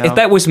like if Fucking hell.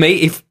 that was me,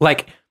 if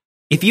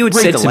you had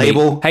Read said the to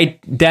label. me, "Hey,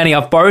 Danny,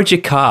 I've borrowed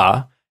your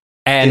car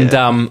and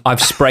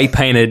I've spray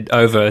painted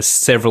over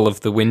several of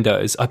the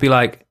windows," I'd be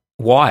like,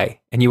 "Why?"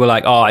 And you were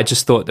like, "Oh, I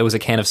just thought there was a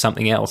can of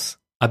something else."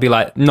 I'd be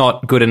like,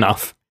 "Not good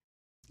enough."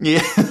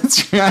 Yeah,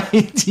 that's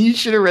right. You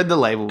should have read the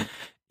label.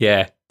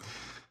 Yeah.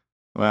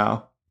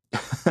 Wow.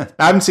 I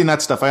haven't seen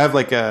that stuff. I have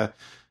like a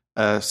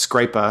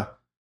scraper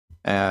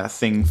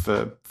thing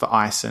for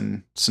ice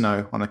and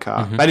snow on the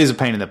car. Mm-hmm. That is a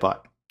pain in the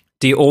butt.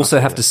 Do you also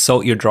have to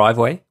salt your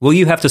driveway? Will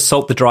you have to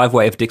salt the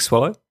driveway of Dick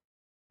Swallow?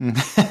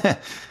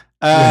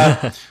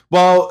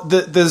 Well,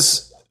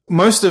 there's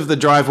most of the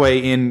driveway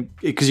in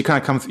because you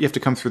have to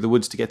come through the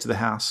woods to get to the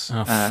house.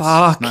 Oh, It's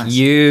fuck nice.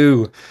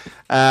 you.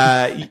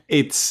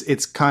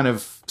 It's kind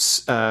of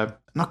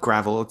not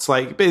gravel. It's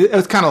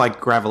kind of like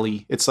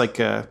gravelly. It's like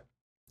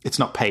it's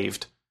not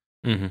paved.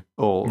 Mm-hmm.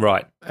 Or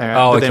Right. but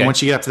then okay.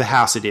 once you get up to the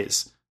house, it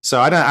is.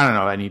 So I don't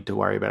know. I need to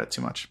worry about it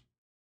too much.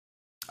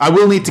 I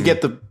will need to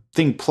get the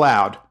thing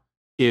plowed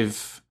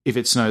if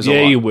it snows a lot.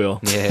 yeah, you will.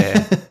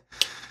 Yeah.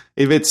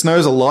 If it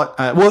snows a lot,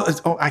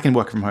 I can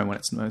work from home when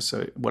it snows,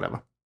 so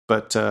whatever.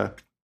 But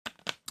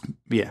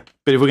yeah.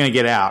 But if we're going to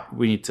get out,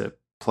 we need to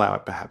plow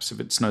it. Perhaps if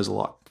it snows a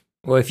lot.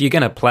 Well, if you're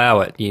going to plow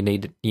it, you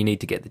need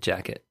to get the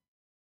jacket.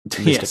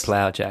 Mr. Yes.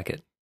 Plow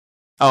jacket.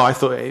 Oh, I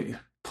thought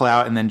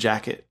plow it and then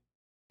jacket.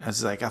 I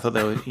was like, I thought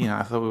they were,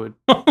 I thought we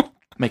were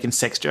making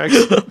sex jokes.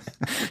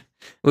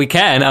 We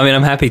can. I mean,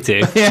 I'm happy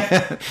to.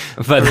 Yeah,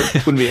 But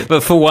wouldn't be.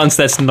 but for once,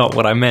 that's not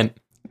what I meant.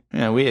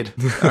 Yeah, weird.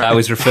 I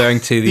was referring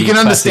to the You can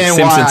classic understand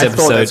why Simpsons I episode,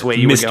 thought that's where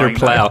you were Mr. going,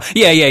 Plow.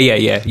 Yeah.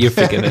 You're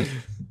forgiven.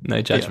 No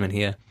judgment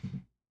here.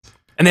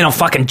 And then I'll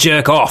fucking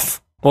jerk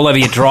off all over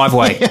your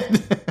driveway.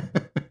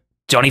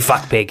 Johnny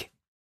Fuckpig.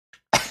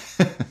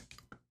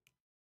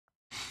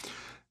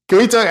 Can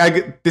we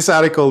talk? This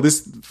article,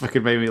 this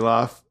fucking made me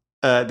laugh.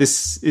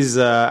 This is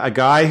a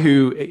guy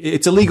who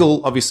it's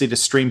illegal, obviously, to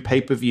stream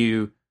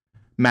pay-per-view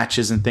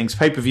matches and things.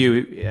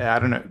 Pay-per-view, I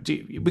don't know.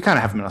 We kind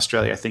of have them in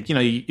Australia, I think. If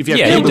you have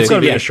Yeah, cable you do. It's got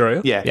to be TV, in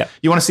Australia. yeah,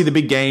 you want to see the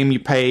big game, you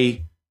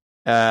pay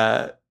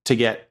to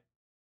get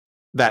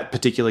that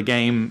particular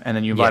game, and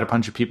then you invite Yeah. a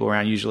bunch of people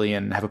around usually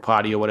and have a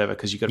party or whatever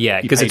because you got Yeah,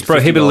 you because paid it's $50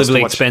 prohibitively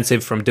to watch-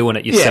 expensive from doing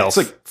it Yeah, yourself. it's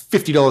like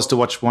 $50 to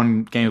watch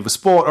one game of a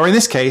sport, or in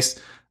this case,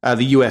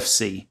 the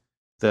UFC,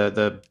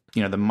 the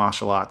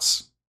martial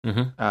arts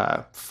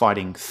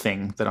fighting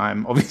thing that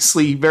I'm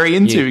obviously very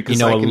into you because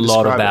know I a can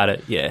lot describe about it.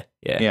 it.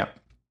 Yeah. Yeah,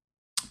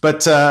 but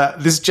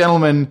this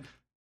gentleman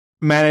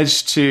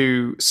managed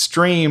to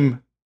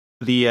stream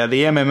the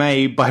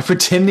MMA by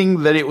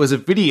pretending that it was a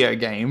video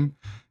game,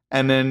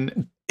 and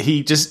then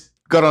he just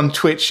got on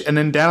Twitch, and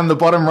then down in the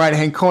bottom right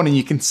hand corner,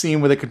 you can see him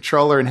with a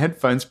controller and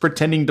headphones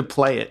pretending to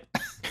play it.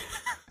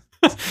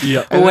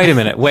 Yeah. Oh, wait a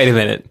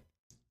minute.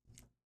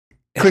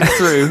 Click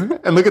through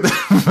and look at the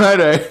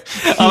photo.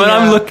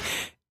 I'm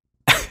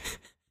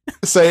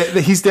So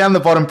he's down the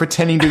bottom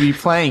pretending to be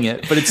playing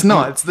it, but it's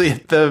not. It's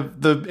the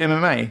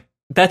MMA.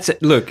 That's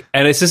it. Look,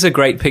 and it's just a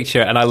great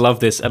picture, and I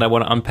love this, and I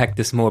want to unpack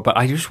this more. But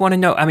I just want to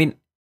know. I mean,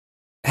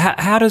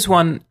 how does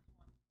one?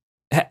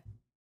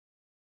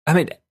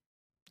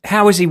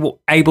 How is he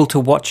able to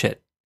watch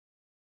it?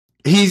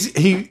 He's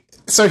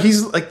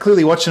like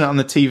clearly watching it on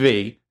the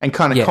TV and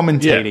kind of Yeah.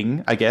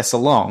 commentating, I guess,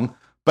 along.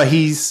 But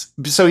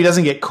so he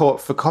doesn't get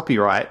caught for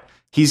copyright.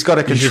 he's got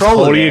a He's just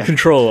controller holding there. a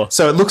controller.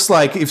 So it looks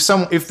like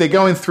if they're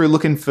going through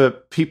looking for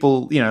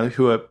people,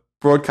 who are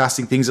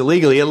broadcasting things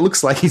illegally, it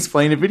looks like he's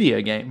playing a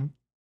video game.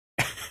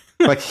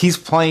 Like he's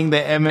playing the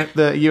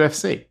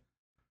UFC.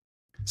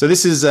 So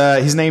this is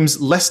his name's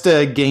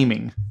Lester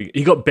Gaming.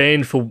 He got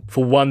banned for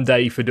 1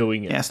 day for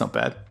doing it. Yeah, it's not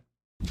bad.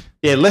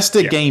 Yeah,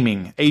 Lester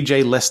Gaming,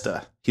 AJ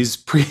Lester. His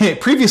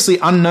previously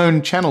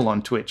unknown channel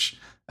on Twitch.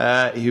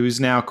 He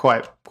was now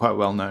quite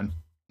well known.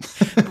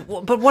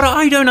 But what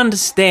I don't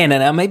understand,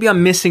 and maybe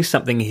I'm missing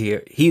something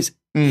here, he's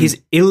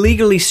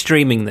illegally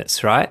streaming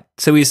this, right?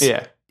 So he's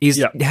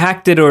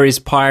hacked it or he's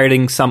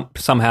pirating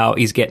somehow.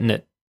 He's getting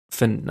it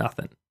for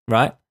nothing,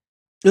 right?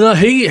 No,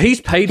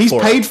 he's paid for it.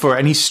 He's paid for it,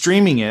 and he's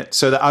streaming it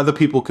so that other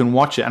people can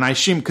watch it. And I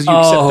assume because you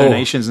accept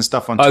donations and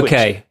stuff on Twitch.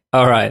 Okay,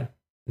 all right.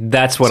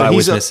 That's what I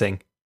was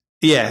missing.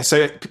 Yeah,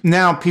 so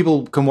now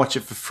people can watch it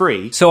for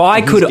free. So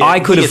I could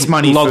have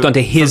logged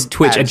onto his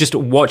Twitch ads. and just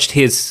watched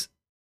his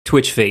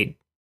Twitch feed.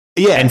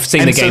 Yeah, and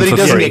seen the game so that for he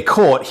doesn't free. get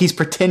caught. He's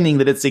pretending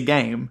that it's a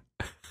game.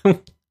 Okay.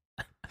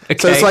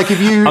 So it's like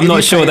I'm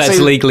not sure that's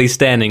legally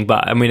standing,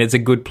 but I mean it's a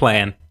good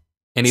plan.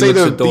 And he say looks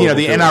the adorable.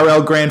 the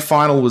NRL Grand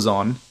Final was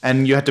on,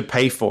 and you had to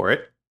pay for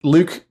it.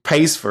 Luke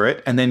pays for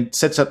it, and then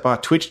sets up our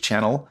Twitch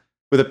channel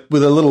with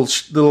a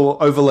little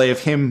overlay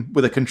of him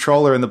with a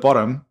controller in the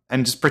bottom,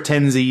 and just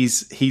pretends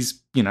he's who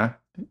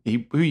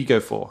you go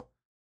for?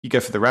 You go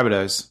for the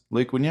Rabbitohs,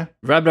 Luke, wouldn't you?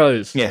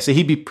 Rabbitohs. Yeah, so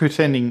he'd be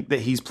pretending that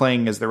he's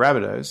playing as the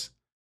Rabbitohs.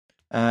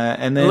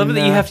 And then I love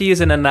that you have to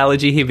use an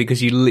analogy here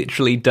because you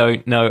literally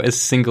don't know a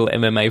single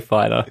MMA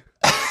fighter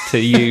to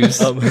use.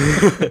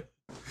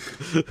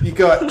 You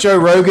got Joe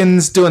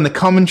Rogan's doing the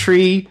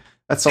commentary.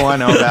 That's all I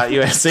know about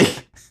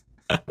UFC.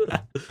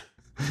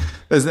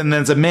 And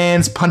there's a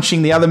man's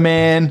punching the other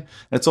man.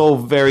 It's all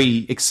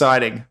very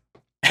exciting.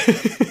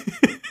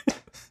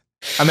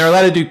 And they're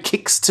allowed to do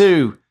kicks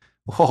too.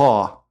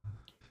 Oh.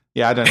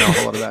 Yeah, I don't know a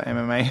whole lot about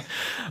MMA.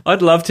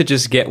 I'd love to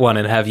just get one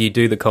and have you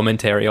do the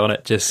commentary on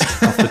it just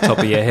off the top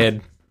of your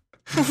head.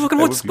 Look at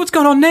what's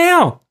going on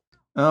now?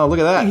 Oh, look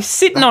at that. He's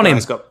sitting on him.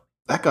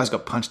 That guy's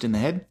got punched in the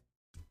head.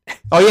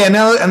 Oh, yeah,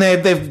 and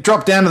they've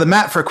dropped down to the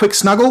mat for a quick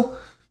snuggle.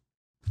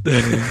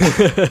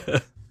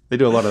 They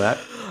do a lot of that.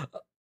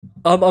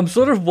 I'm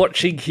sort of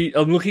watching.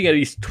 I'm looking at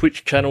his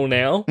Twitch channel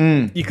now.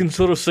 You can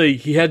sort of see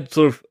he had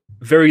sort of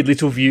very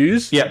little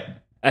views. Yep.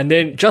 And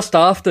then just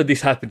after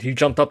this happened, he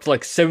jumped up to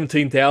like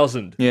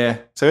 17,000. Yeah,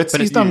 so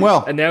he's done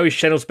well. And now his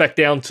channel's back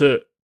down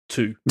to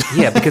 2.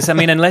 Yeah, because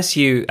unless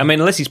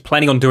he's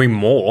planning on doing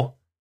more,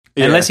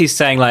 unless he's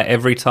saying like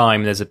every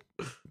time there's a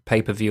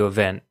pay-per-view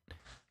event,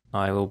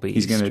 I will be.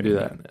 He's going to do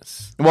that.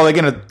 This. Well, they're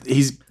going to.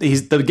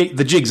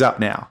 The jig's up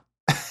now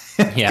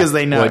because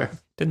they know. Well, it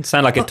didn't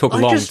sound like it took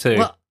long too.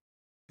 Well,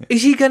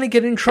 is he going to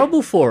get in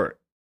trouble for it?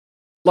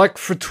 Like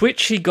for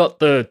Twitch, he got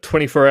the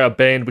 24-hour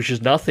ban, which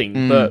is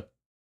nothing. But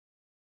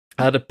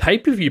are the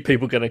pay-per-view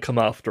people going to come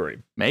after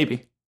him?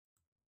 Maybe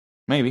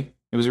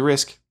it was a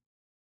risk.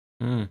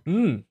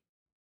 Speaking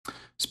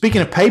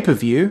of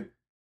pay-per-view,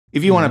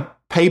 if you want to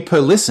pay per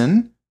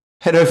listen,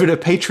 head over to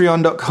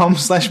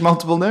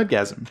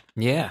patreon.com/multiplenerdgasm.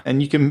 Yeah.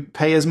 And you can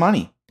pay us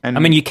money. And I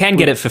mean, you can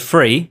get it for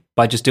free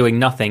by just doing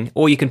nothing,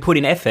 or you can put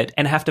in effort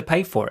and have to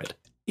pay for it.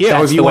 Yeah,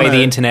 that's the way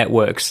the internet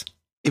works.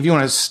 If you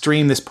want to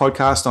stream this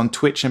podcast on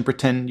Twitch and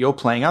pretend you're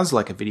playing us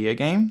like a video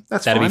game,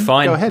 that'd be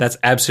fine. Go ahead. That's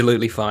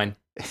absolutely fine.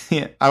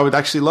 Yeah, I would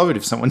actually love it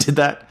if someone did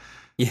that.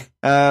 Yeah.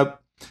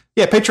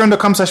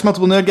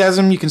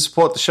 Patreon.com/multiplenerdgasm. You can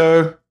support the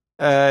show.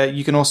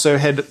 You can also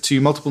head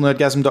to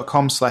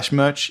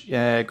multiplenerdgasm.com/merch.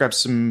 Grab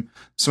some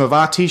of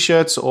our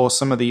t-shirts or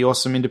some of the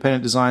awesome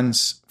independent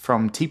designs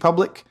from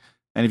TeePublic.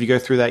 And if you go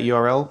through that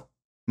URL,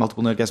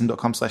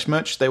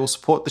 multiplenerdgasm.com/merch, they will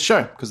support the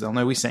show because they'll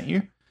know we sent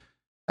you.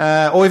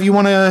 Or if you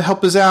want to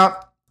help us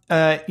out,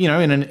 in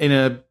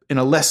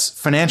a less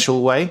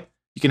financial way,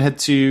 you can head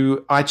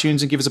to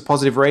iTunes and give us a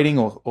positive rating,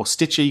 or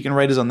Stitcher. You can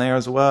rate us on there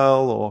as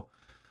well, or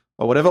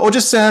whatever. Or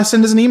just send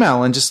us an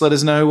email and just let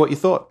us know what you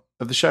thought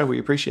of the show. We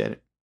appreciate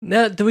it.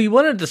 Now, do we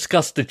want to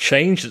discuss the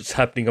change that's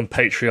happening on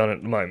Patreon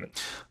at the moment?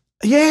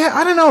 Yeah,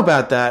 I don't know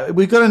about that.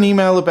 We got an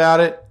email about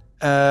it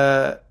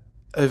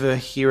over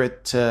here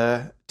at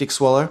Dick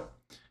Swallow.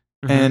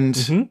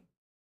 And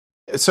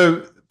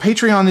so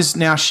Patreon is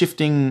now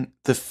shifting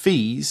the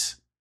fees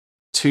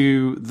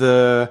to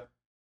the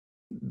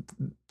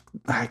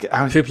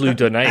people who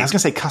donate. I was going to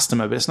say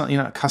customer, but it's not.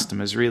 You're not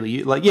customers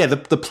really.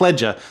 The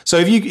pledger. So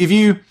if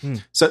you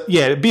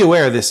be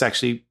aware of this.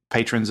 Actually,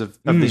 patrons of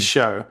this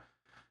show.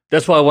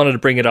 That's why I wanted to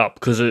bring it up,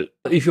 because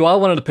if you are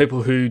one of the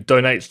people who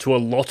donates to a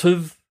lot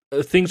of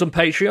things on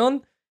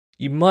Patreon,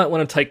 you might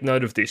want to take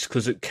note of this,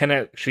 because it can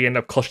actually end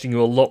up costing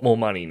you a lot more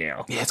money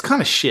now. Yeah, it's kind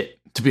of shit,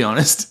 to be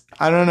honest.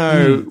 I don't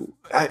know.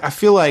 I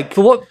feel like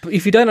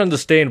if you don't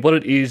understand what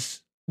it is.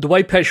 The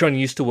way Patreon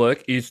used to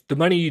work is the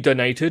money you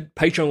donated,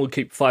 Patreon will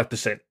keep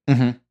 5%.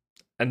 And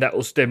that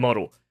was their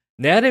model.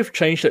 Now they've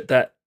changed it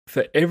that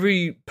for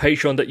every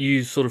Patreon that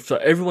you so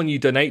everyone you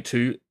donate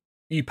to,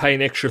 you pay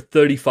an extra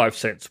 35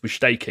 cents, which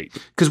they keep.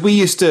 Because we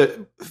used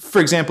to,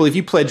 for example, if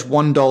you pledge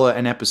 $1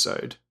 an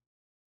episode,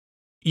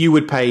 you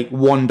would pay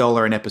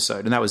 $1 an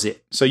episode, and that was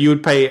it. So you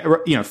would pay,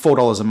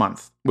 $4 a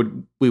month.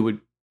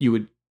 You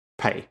would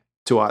pay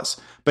to us,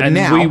 but and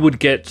now we would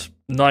get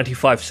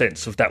 95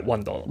 cents of that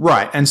 $1.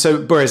 right. And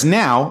so, whereas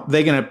now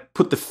they're going to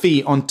put the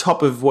fee on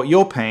top of what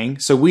you're paying,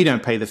 so we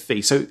don't pay the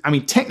fee. So I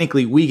mean,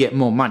 technically, we get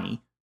more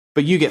money,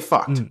 but you get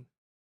fucked.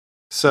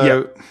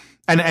 So,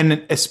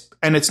 and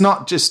it's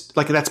not just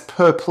like that's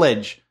per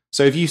pledge.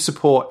 So if you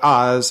support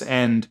ours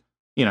and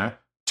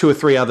 2 or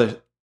 3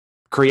 other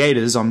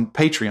creators on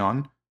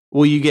Patreon,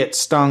 well, you get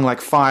stung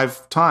like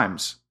 5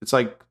 times. It's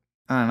like,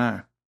 I don't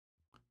know.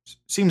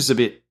 Seems a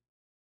bit.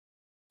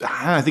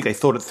 I don't think they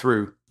thought it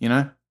through.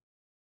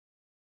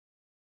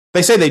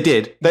 They say they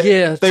did.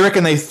 They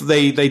reckon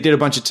they did a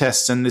bunch of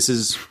tests and this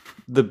is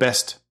the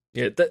best.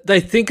 Yeah, they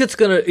think it's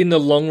going to, in the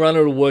long run,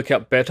 it'll work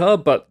out better.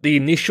 But the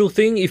initial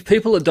thing, if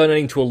people are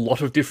donating to a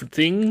lot of different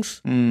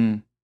things,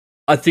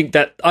 I think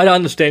that I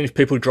understand if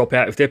people drop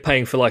out. If they're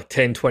paying for like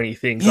 10, 20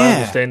 things, I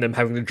understand them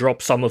having to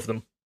drop some of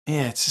them.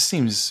 Yeah, it just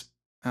seems,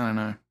 I don't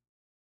know.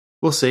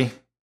 We'll see.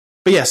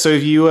 But yeah, so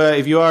if you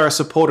are a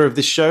supporter of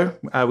this show,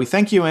 we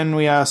thank you, and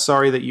we are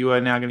sorry that you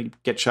are now going to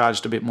get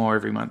charged a bit more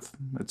every month.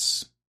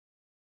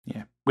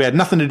 We had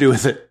nothing to do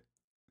with it.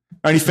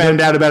 Only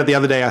found out about it the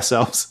other day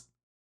ourselves.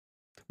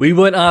 We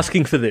weren't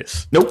asking for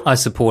this. Nope. I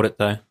support it,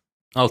 though.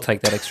 I'll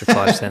take that extra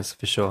 5 cents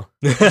for sure.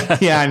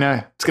 Yeah, I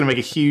know. It's going to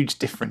make a huge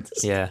difference.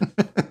 Yeah.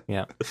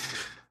 Yeah.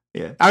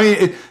 I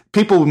mean,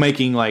 people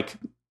making like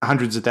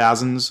hundreds of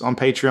thousands on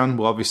Patreon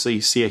will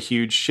obviously see a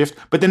huge shift,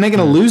 but then they're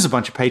going to lose a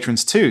bunch of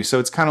patrons too. So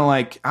it's kind of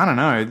like, I don't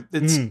know.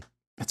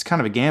 It's kind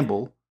of a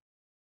gamble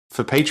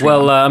for Patreon.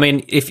 Well, I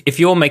mean, if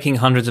you're making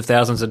hundreds of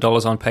thousands of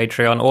dollars on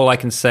Patreon, all I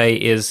can say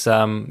is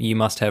you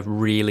must have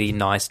really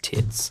nice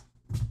tits.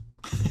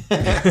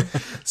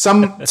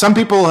 Some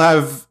people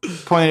have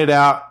pointed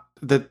out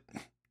that,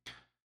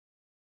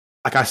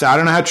 like I said, I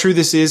don't know how true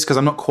this is because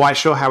I'm not quite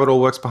sure how it all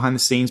works behind the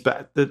scenes,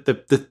 but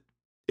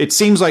it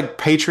seems like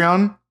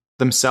Patreon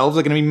themselves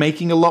are going to be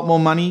making a lot more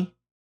money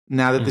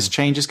now that this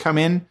change has come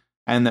in,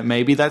 and that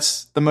maybe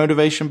that's the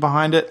motivation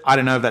behind it. I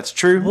don't know if that's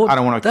true. Well, I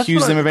don't want to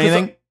accuse them of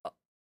anything.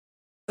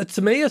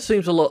 To me, it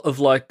seems a lot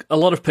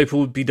of people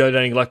would be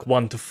donating like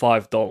 $1 to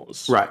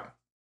 $5. Right.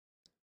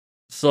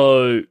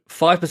 So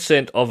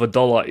 5% of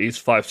 $1 is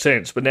 5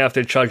 cents, but now if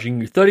they're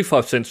charging you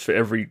 35 cents for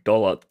every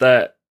dollar,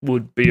 that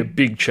would be a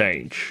big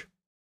change.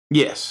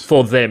 Yes.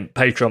 For them,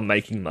 Patreon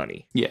making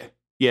money. Yeah.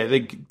 Yeah.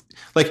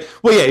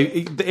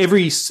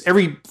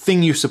 Every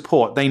thing you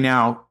support, they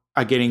now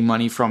are getting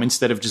money from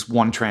instead of just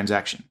one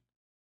transaction.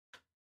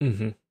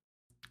 Mm-hmm.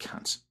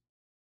 Cunts.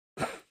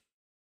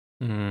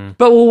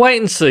 But we'll wait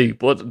and see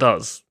what it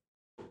does.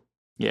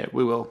 Yeah,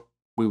 we will.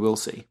 We will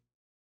see.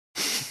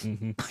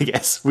 Mm-hmm. I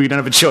guess we don't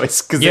have a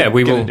choice because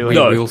we will. Do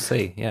it. We will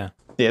see. Yeah.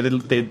 Yeah,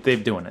 they're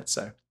doing it.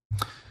 So,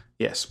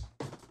 yes.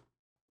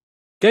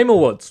 Game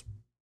Awards.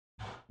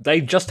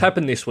 They just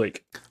happened this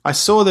week. I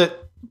saw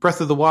that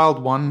Breath of the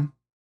Wild won.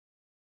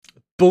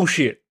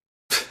 Bullshit.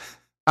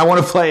 I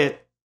want to play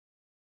it.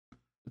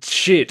 It's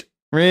shit.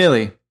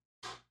 Really?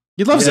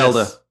 You love Yes.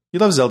 Zelda. You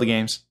love Zelda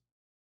games.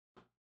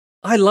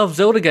 I love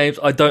Zelda games.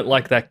 I don't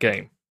like that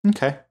game.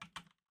 Okay.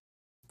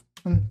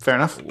 Fair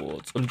enough.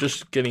 Awards. I'm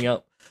just getting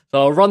up. So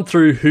I'll run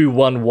through who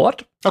won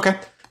what. Okay.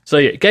 So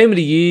yeah, Game of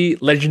the Year,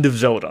 Legend of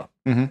Zelda.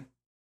 Mm-hmm.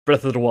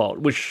 Breath of the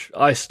Wild, which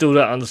I still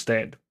don't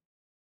understand.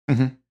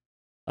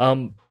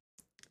 Mm-hmm.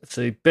 Let's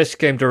see, Best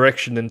Game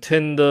Direction,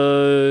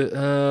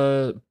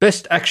 Nintendo.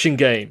 Best Action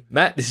Game.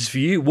 Matt, this is for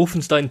you.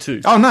 Wolfenstein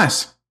 2. Oh,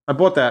 nice. I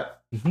bought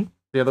that Mhm.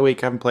 the other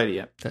week. I haven't played it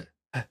yet.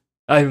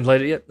 I haven't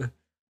played it yet.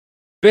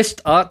 Best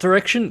Art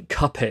Direction,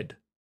 Cuphead.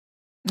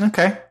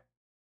 Okay.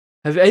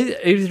 Have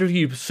either of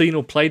you seen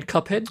or played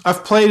Cuphead?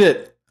 I've played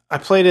it. I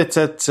played it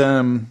at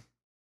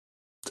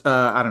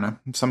I don't know,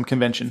 some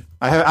convention.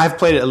 I've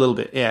played it a little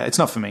bit. Yeah, it's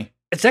not for me.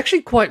 It's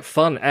actually quite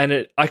fun,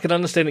 and I can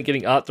understand it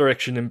getting art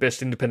direction and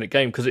best independent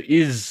game because it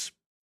is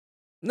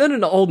not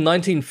an old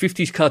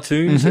 1950s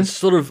cartoons. It's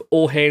sort of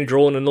all hand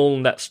drawn and all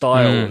in that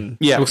style. And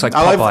Yeah, looks like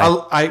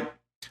I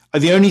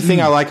the only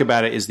thing I like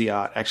about it is the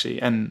art,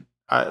 actually. And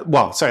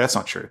sorry, that's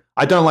not true.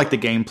 I don't like the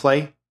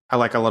gameplay. I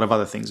like a lot of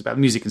other things about it.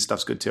 Music and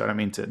stuff's good too. I don't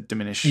mean to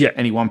diminish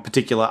any one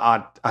particular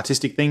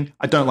artistic thing.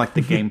 I don't like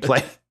the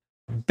gameplay.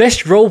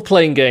 Best role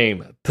playing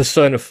game,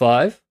 Persona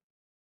 5.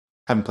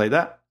 Haven't played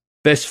that.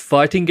 Best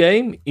fighting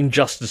game,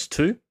 Injustice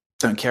 2.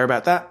 Don't care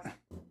about that.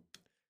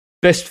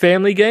 Best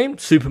family game,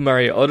 Super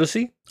Mario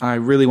Odyssey. I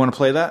really want to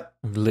play that.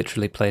 I've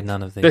literally played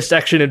none of these. Best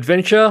action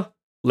adventure,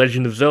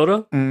 Legend of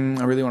Zelda.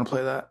 I really want to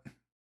play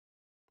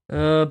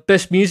that.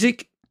 Best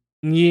music,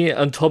 Nier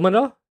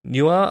Automata.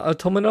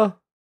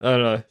 I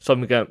don't know,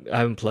 something I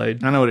haven't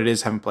played. I know what it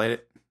is. Haven't played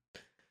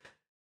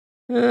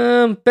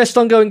it. Best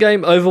ongoing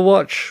game,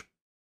 Overwatch.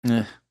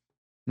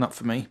 Not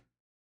for me.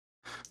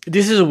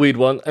 This is a weird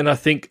one, and I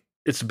think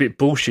it's a bit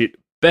bullshit.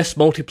 Best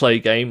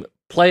multiplayer game,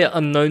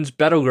 PlayerUnknown's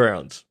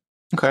Battlegrounds.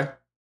 Okay.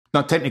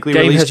 Not technically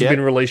Game released hasn't yet.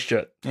 been released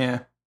yet, Yeah.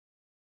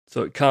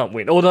 so it can't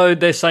win. Although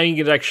they're saying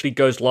it actually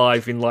goes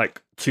live in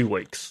like 2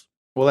 weeks.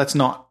 Well, that's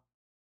not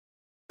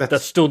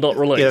That's still not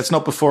released. Yeah, that's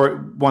not before it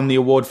won the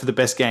award for the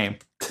best game.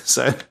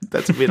 So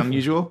that's a bit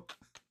unusual.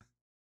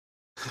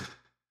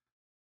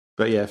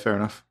 But yeah, fair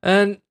enough.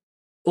 And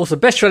also,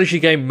 best strategy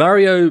game,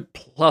 Mario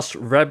plus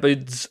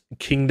Rabbids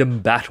Kingdom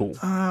Battle.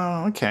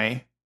 Oh,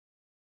 okay.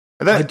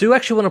 I do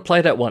actually want to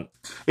play that one.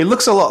 It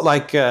looks a lot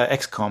like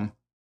XCOM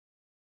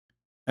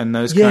and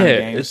those kind of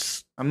games.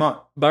 It's I'm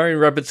not...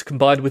 Mario and Rabbids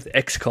combined with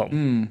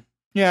XCOM.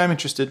 Yeah, I'm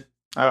interested.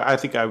 I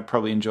think I would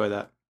probably enjoy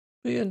that.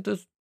 Yeah,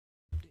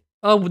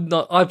 I would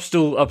not. I'm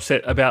still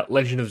upset about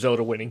Legend of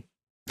Zelda winning.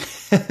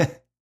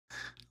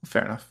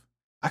 Fair enough.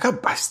 I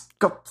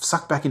got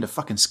sucked back into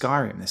fucking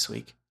Skyrim this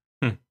week.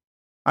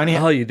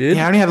 You did?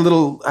 Yeah, I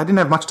didn't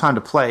have much time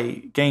to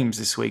play games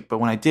this week, but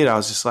when I did, I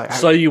was just like...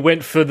 So you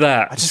went for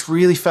that? I just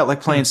really felt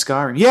like playing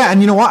Skyrim. Yeah,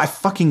 and you know what? I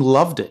fucking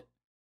loved it.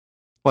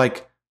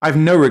 Like, I have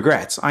no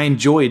regrets. I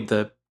enjoyed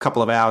the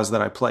couple of hours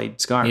that I played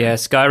Skyrim. Yeah,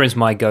 Skyrim's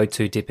my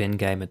go-to dip-in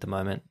game at the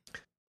moment.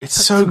 It's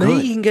so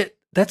good.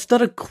 That's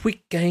not a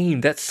quick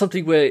game. That's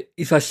something where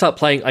if I start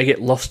playing, I get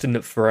lost in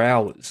it for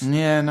hours.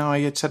 Yeah, no,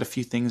 I just had a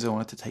few things I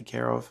wanted to take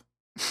care of.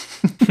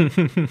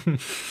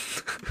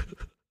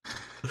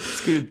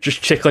 It's good.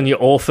 Just check on your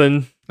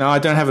orphan. No, I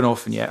don't have an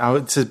orphan yet.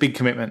 It's a big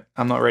commitment.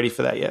 I'm not ready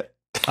for that yet.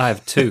 I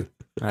have two.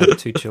 I have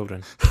 2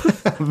 children.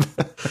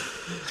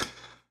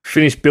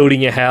 Finish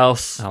building your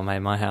house. Oh,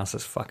 man, my house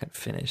is fucking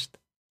finished.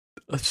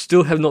 I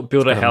still have not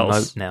built a got a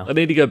house. moat now. I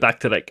need to go back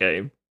to that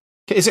game.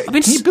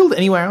 Can you build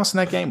anywhere else in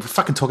that game? We're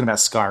fucking talking about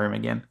Skyrim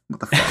again.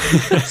 What the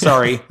fuck?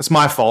 Sorry, it's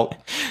my fault.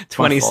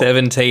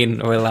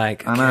 2017, we're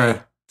like, I know.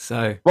 okay,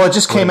 so... Well, it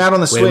just came out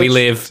on the Switch. Where we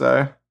live.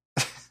 So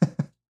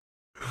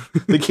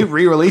they keep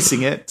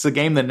re-releasing it. It's a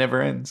game that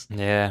never ends.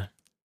 Yeah.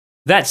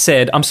 That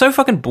said, I'm so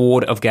fucking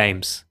bored of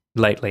games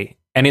lately.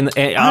 And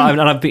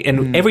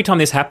every time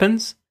this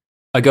happens,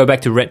 I go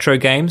back to retro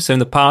games. So in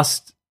the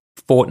past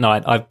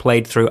fortnight, I've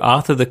played through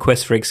Arthur the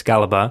Quest for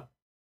Excalibur,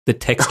 the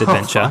text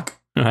adventure. Fuck.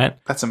 Right?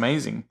 That's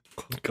amazing.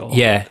 God.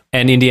 Yeah,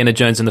 and Indiana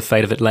Jones and the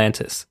Fate of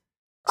Atlantis.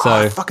 So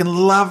I fucking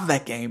love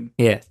that game.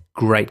 Yeah,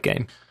 great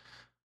game.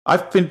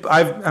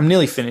 I'm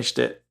nearly finished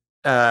it.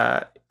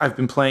 I've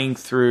been playing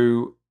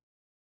through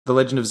The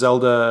Legend of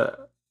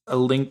Zelda: A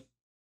Link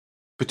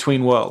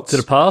Between Worlds. To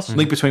the past?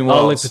 Link Between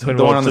Worlds. Link Between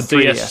the Worlds, one on the the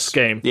 3DS DS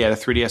game. Yeah, the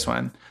 3DS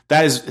one.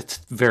 It's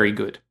very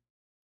good.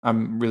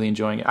 I'm really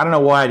enjoying it. I don't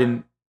know why I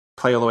didn't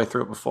play all the way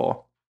through it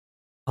before.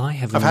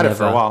 I've had it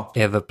for a while.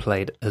 Ever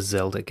played a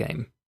Zelda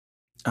game.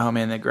 Oh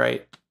man, they're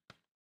great.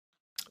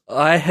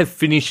 I have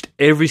finished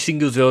every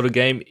single Zelda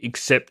game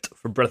except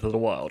for Breath of the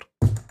Wild.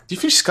 Did you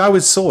finish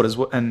Skyward Sword as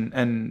well?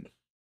 And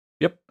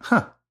Yep.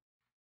 Huh.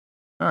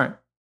 All right.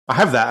 I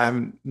have that. I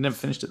haven't never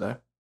finished it though.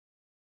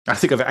 I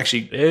think I've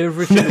actually. I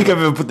don't think I've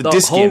ever put the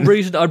disc whole in.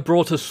 reason I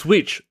brought a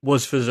Switch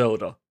was for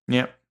Zelda.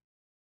 Yep.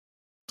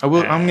 I'm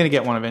going to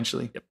get one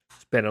eventually. Yep.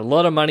 Spent a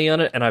lot of money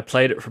on it, and I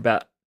played it for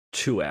about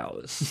 2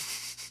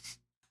 hours.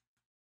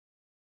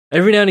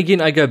 Every now and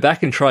again, I go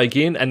back and try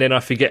again, and then I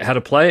forget how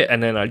to play it,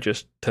 and then I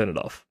just turn it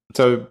off.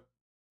 So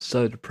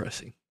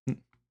depressing.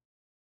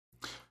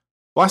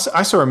 Well,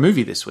 I saw a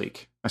movie this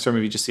week. I saw a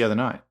movie just the other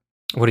night.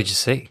 What did you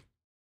see?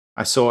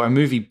 I saw a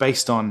movie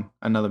based on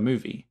another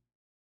movie,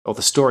 or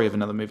the story of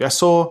another movie. I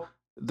saw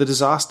The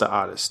Disaster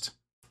Artist,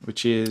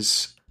 which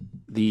is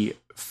the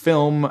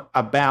film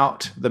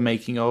about the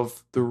making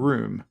of The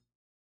Room.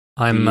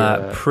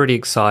 I'm pretty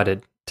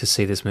excited to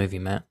see this movie,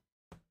 Matt.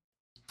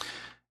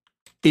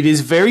 It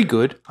is very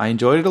good. I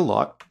enjoyed it a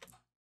lot.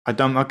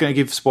 I'm not going to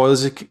give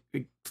spoilers.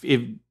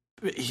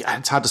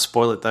 It's hard to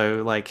spoil it,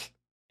 though. Like,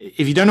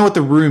 if you don't know what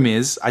The Room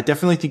is, I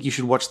definitely think you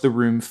should watch The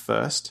Room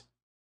first.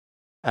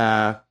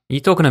 Are you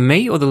talking to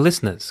me or the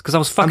listeners? Because I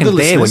was fucking the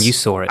there listeners. when you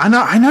saw it.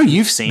 I know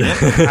you've seen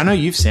it. I know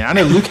you've seen it. I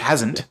know Luke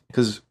hasn't,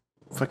 because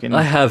fucking...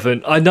 I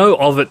haven't. I know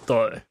of it,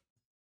 though.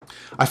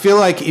 I feel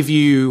like if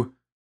you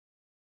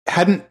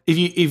hadn't...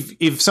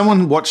 If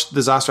someone watched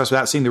Disaster Artist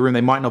without seeing The Room,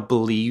 they might not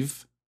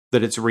believe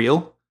that it's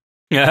real.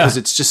 Yeah. Because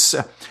it's just...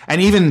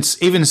 And even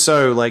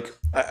so, like...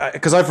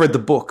 Because I've read the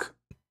book,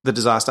 The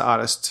Disaster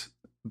Artist,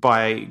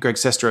 by Greg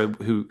Sestero,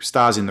 who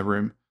stars in The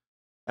Room.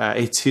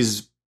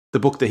 It's the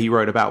book that he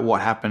wrote about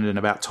what happened and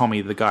about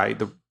Tommy, the guy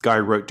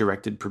who wrote,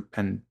 directed,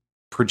 and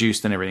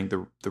produced and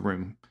everything. The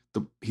Room.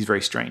 He's a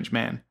very strange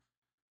man.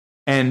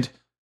 And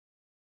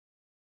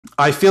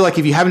I feel like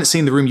if you haven't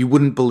seen The Room, you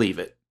wouldn't believe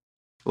it.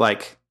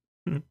 Like,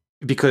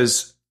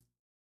 because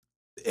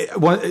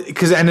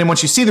and then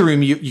once you see The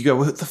Room, you go,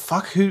 what the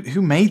fuck?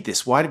 Who made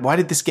this? Why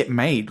did this get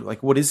made?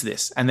 Like, what is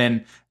this? And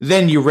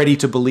then you're ready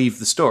to believe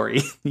the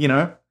story, you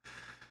know?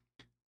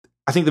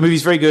 I think the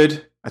movie's very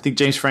good. I think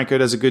James Franco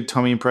does a good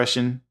Tommy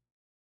impression.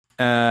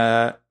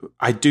 I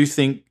do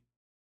think,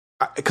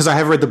 because I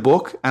have read the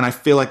book, and I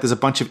feel like there's a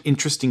bunch of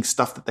interesting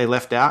stuff that they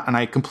left out, and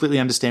I completely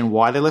understand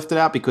why they left it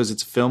out, because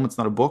it's a film, it's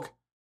not a book.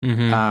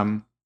 Mm-hmm.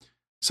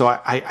 So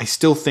I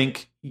still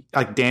think,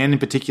 like Dan in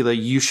particular,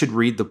 you should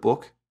read the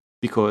book,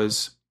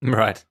 because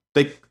right.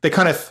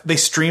 They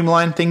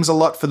streamline things a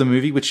lot for the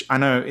movie, which I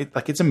know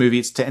it's a movie,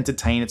 it's to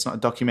entertain, it's not a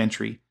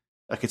documentary,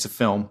 like it's a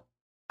film.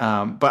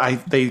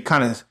 But they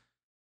kind of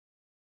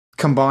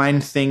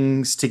combine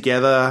things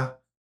together,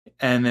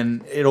 and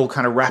then it all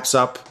kind of wraps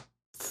up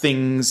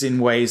things in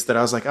ways that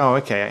I was like, oh,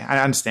 okay,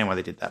 I understand why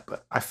they did that,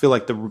 but I feel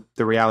like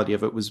the reality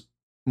of it was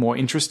more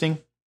interesting.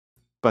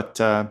 But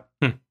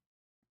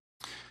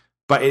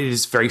but it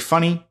is very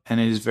funny, and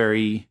it is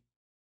very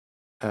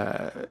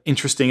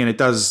interesting, and it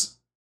does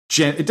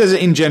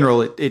in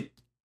general. It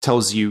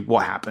tells you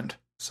what happened,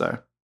 so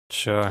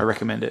Sure. I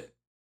recommend it.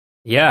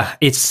 Yeah,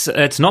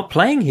 it's not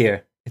playing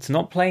here. It's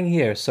not playing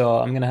here, so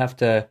I'm going to have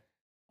to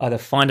either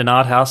find an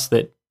art house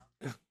that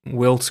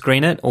will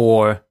screen it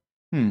or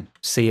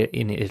see it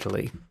in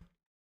Italy.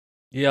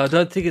 Yeah, I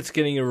don't think it's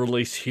getting a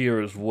release here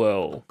as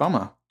well.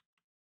 Bummer.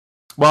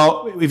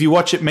 Well, if you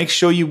watch it, make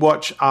sure you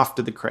watch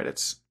after the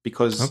credits,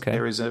 because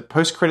there is a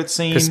post-credit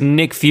scene. Because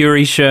Nick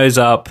Fury shows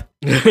up.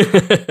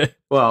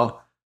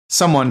 Well,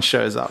 someone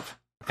shows up,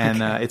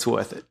 and it's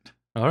worth it.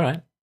 All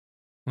right.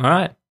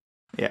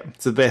 Yeah,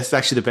 it's the best.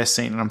 Actually, the best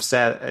scene, and I'm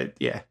sad.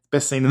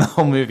 Best scene in the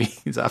whole movie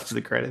is after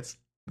the credits.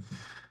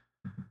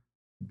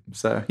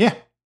 So yeah,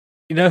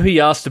 You know who he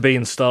asked to be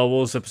in Star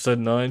Wars Episode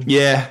 9?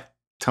 yeah,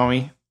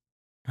 Tommy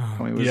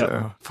Wiseau,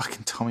 yeah.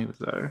 fucking Tommy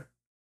Wiseau,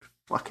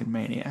 fucking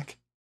maniac.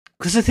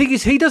 Because the thing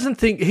is, he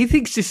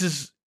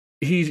thinks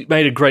he's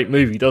made a great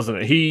movie, doesn't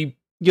it?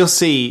 You'll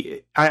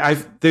see.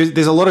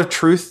 There's a lot of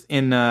truth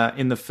in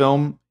the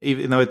film,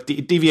 even though it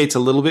deviates a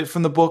little bit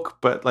from the book.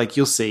 But like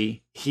you'll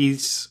see, I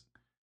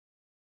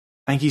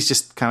think he's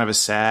just kind of a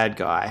sad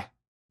guy.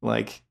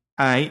 Like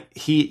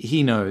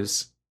he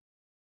knows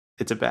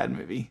it's a bad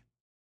movie.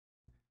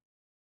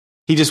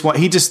 He just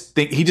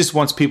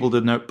wants people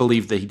to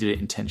believe that he did it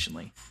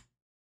intentionally.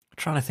 I'm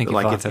trying to think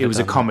like it was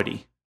a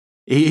comedy.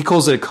 He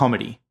calls it a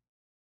comedy,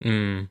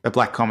 a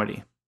black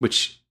comedy,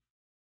 which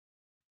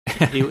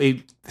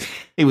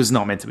it was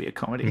not meant to be a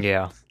comedy.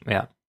 Yeah.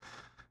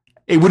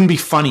 It wouldn't be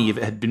funny if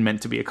it had been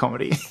meant to be a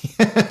comedy.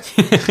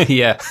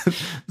 Yeah.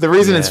 The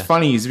reason it's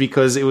funny is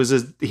because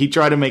he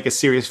tried to make a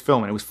serious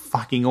film and it was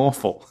fucking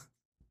awful.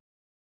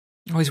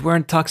 Oh, he's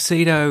wearing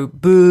tuxedo.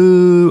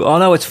 Boo. Oh,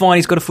 no, it's fine.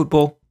 He's got a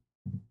football.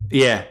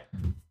 Yeah.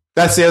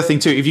 That's the other thing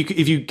too. If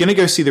you're going to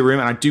go see The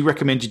Room, and I do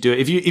recommend you do it.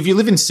 If you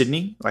live in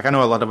Sydney, like I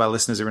know a lot of our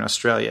listeners are in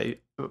Australia.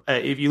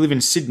 If you live in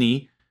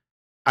Sydney,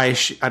 I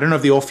don't know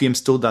if the Orpheum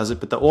still does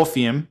it, but the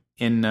Orpheum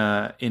in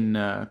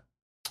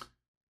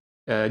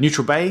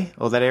Neutral Bay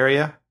or that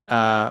area,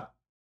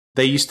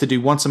 they used to do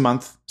once a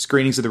month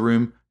screenings of The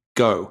Room.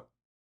 Go.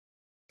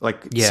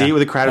 See it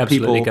with a crowd of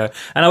people. Go.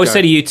 And I would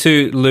say to you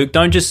too, Luke,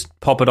 don't just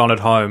pop it on at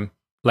home.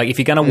 Like if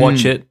you're going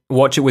to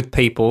watch it with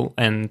people,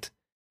 and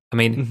I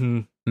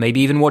mean, maybe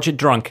even watch it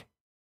drunk.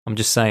 I'm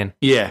just saying.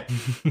 Yeah.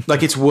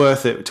 Like it's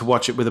worth it to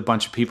watch it with a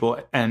bunch of people,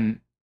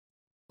 and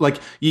like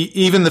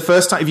even the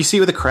first time, if you see it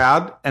with a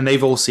crowd and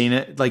they've all seen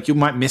it, like you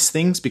might miss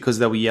things because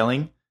they'll be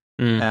yelling,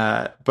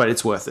 but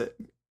it's worth it.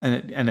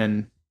 And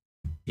then,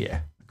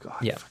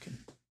 fucking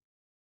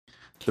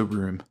The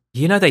Room.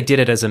 You know, they did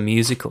it as a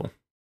musical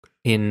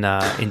in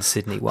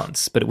Sydney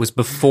once, but it was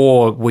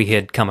before we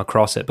had come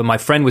across it. But my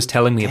friend was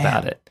telling me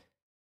about it.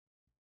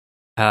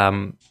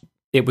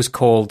 It was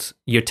called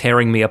 "You're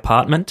Tearing Me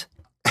Apartment,"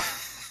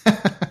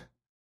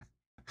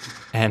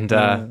 and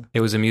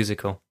it was a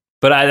musical.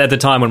 But at the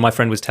time when my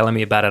friend was telling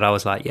me about it, I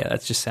was like, "Yeah,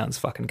 that just sounds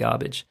fucking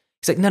garbage."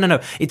 He's like, "No,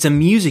 it's a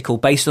musical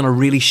based on a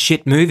really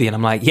shit movie," and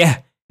I'm like, "Yeah,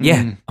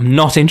 I'm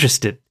not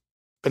interested."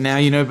 But now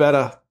you know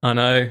better. I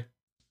know.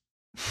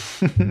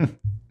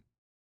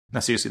 No,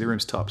 seriously, The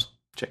Room's tops.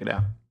 Check it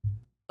out.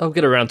 I'll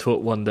get around to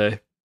it one day.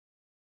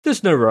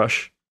 There's no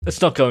rush.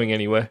 It's not going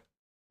anywhere.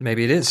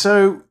 Maybe it is.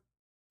 So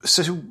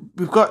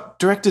we've got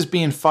directors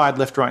being fired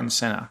left, right, and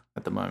center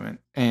at the moment,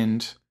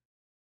 and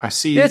I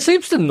see. Yeah, it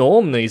seems the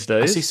norm these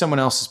days. I see someone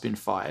else has been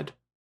fired.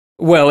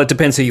 Well, it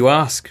depends who you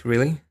ask,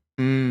 really.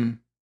 I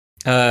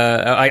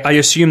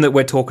assume that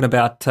we're talking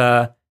about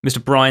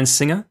Mr. Bryan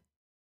Singer.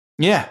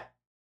 Yeah.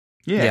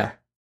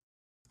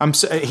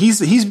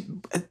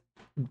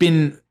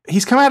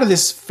 He's come out of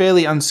this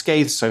fairly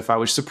unscathed so far,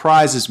 which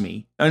surprises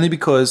me, only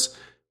because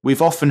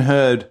we've often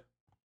heard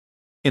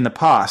in the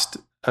past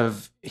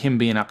of him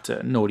being up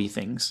to naughty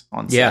things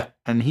on set,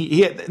 and we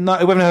haven't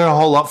heard a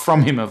whole lot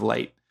from him of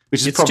late,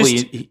 which is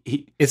probably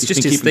it's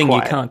just his thing.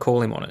 Quiet. You can't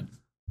call him on it.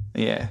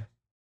 Yeah,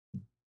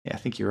 I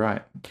think you're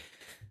right.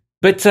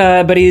 But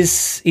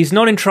he's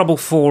not in trouble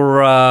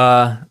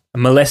for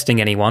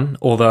molesting anyone,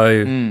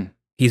 although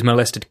he's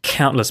molested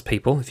countless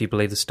people, if you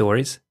believe the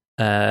stories.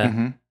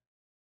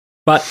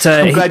 But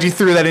I'm glad you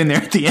threw that in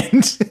there at the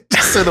end,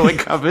 just so that we're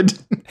covered.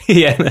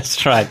 Yeah,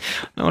 that's right.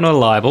 No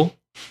libel.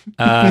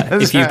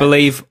 If you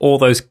believe all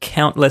those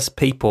countless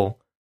people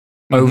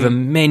over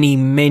many,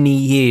 many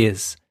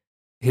years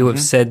who have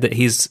said that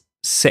he's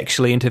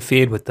sexually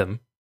interfered with them.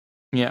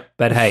 Yeah.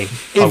 But hey,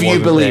 if you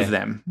believe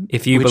them.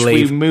 If you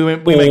believe we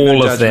make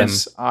all of them.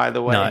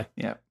 Either way. No,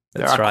 yeah.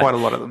 There are quite a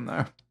lot of them,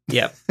 though.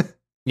 Yeah.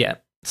 Yeah.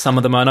 Some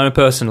of them I know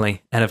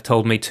personally and have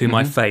told me to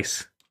my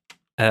face.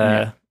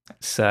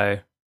 So...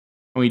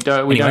 We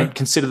don't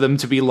consider them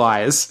to be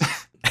liars.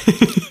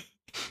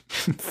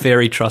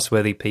 Very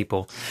trustworthy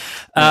people.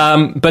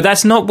 But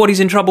that's not what he's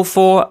in trouble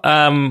for.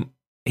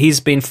 he's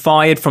been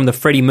fired from the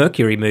Freddie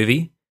Mercury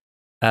movie.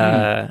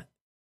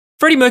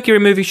 Freddie Mercury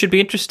movie should be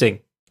interesting.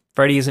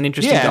 Freddie is an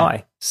interesting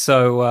guy.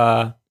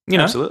 So,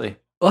 Absolutely.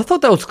 I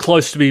thought that was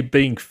close to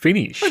being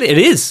finished. It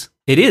is.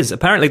 It is.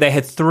 Apparently, they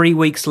had 3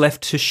 weeks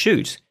left to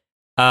shoot.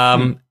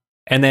 And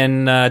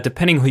then,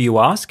 depending who you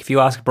ask, if you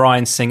ask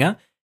Bryan Singer,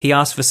 he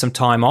asked for some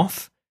time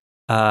off,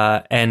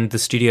 and the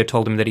studio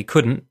told him that he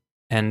couldn't.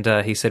 And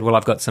he said, well,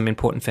 I've got some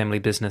important family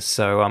business,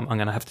 so I'm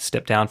going to have to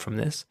step down from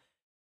this.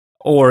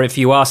 Or if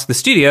you ask the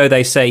studio,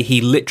 they say he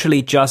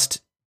literally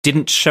just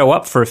didn't show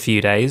up for a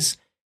few days.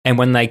 And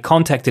when they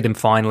contacted him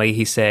finally,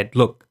 he said,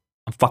 look,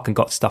 I've fucking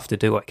got stuff to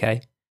do,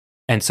 okay?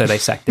 And so they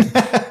sacked him.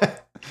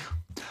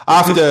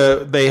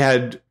 After they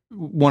had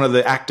one of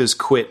the actors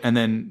quit, and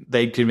then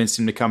they convinced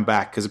him to come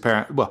back because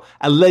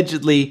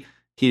allegedly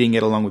he didn't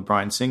get along with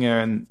Bryan Singer,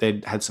 and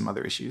they'd had some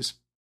other issues.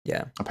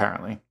 Yeah.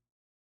 Apparently.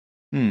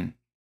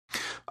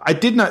 I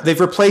did know they've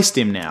replaced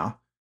him now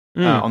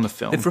on the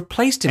film. They've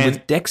replaced him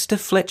with Dexter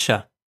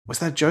Fletcher. Was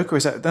that a joke, or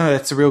is that no?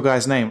 That's the real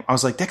guy's name. I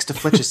was like, Dexter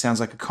Fletcher sounds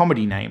like a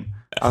comedy name.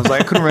 I was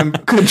like, I couldn't remember.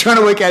 Trying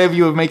to work out if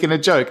you were making a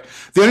joke.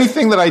 The only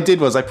thing that I did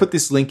was I put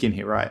this link in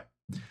here, right?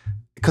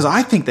 Because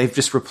I think they've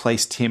just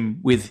replaced him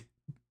with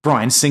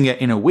Bryan Singer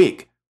in a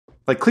wig.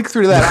 Like, click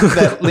through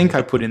that link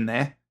I put in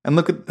there and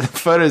look at the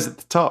photos at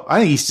the top. I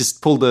think he's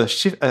just pulled a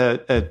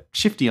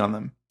shifty on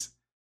them.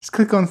 Just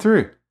click on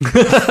through.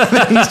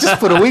 He's just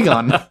put a wig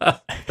on.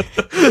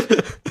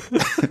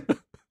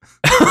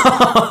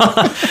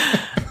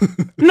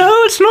 No,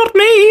 it's not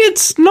me.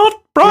 It's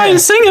not Bryan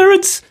Singer.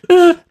 It's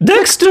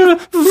Dexter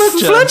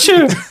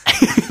Fletcher.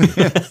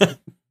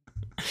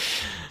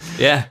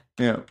 Yeah,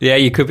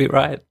 you could be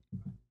right.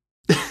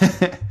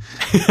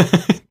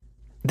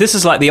 This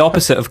is like the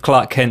opposite of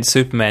Clark Kent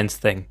Superman's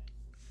thing,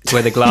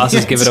 where the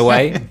glasses give it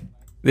away.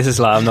 This is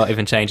like, I'm not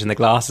even changing the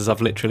glasses.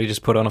 I've literally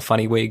just put on a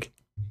funny wig.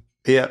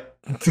 Yeah.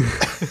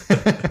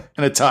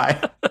 And a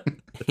tie.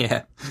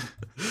 Yeah.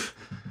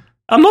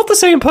 I'm not the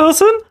same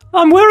person.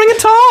 I'm wearing a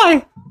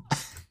tie.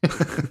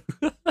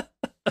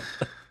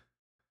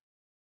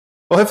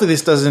 Well, hopefully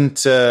this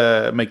doesn't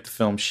make the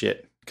film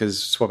shit,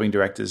 because swapping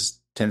directors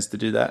tends to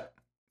do that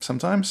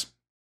sometimes.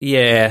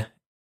 Yeah.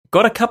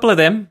 Got a couple of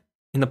them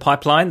in the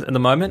pipeline at the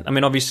moment. I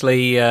mean,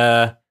 obviously,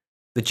 the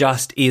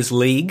Just Is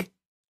League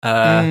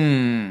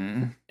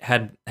had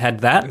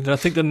that. And I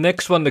think the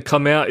next one to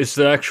come out is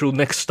the actual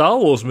next Star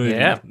Wars movie,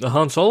 the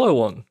Han Solo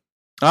one.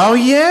 Oh,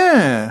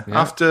 yeah.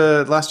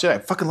 After Last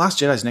Jedi. Fucking Last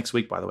Jedi's next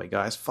week, by the way,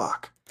 guys.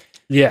 Fuck.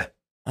 Yeah.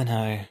 I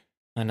know.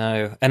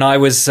 And I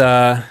was...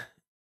 I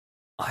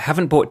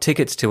haven't bought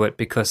tickets to it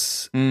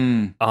because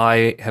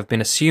I have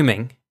been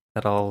assuming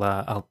that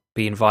I'll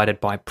be invited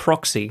by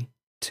proxy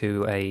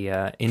to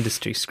a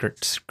industry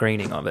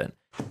screening of it.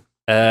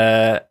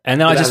 And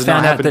then I just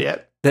found out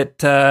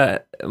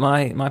that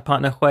my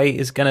partner Hui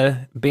is going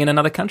to be in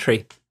another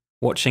country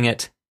watching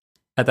it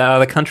at that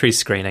other country's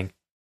screening.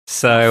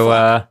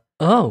 So...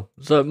 so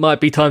it might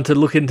be time to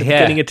look into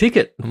getting a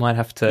ticket. I might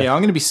have to... Yeah,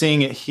 I'm going to be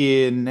seeing it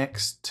here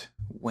next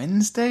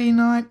Wednesday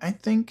night, I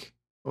think.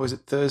 Or is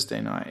it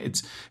Thursday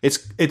night?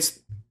 It's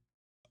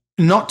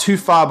not too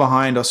far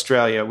behind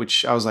Australia,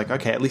 which I was like,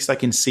 okay, at least I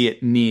can see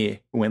it near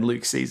when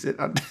Luke sees it.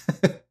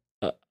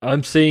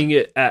 I'm seeing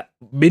it at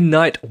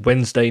midnight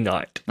Wednesday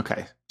night.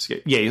 Okay. So,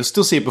 yeah, you'll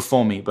still see it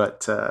before me,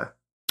 but...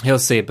 He'll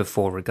see it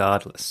before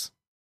regardless.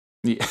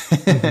 Yeah.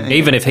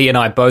 Even if he and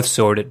I both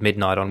saw it at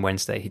midnight on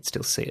Wednesday, he'd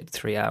still see it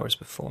 3 hours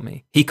before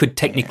me. He could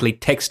technically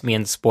text me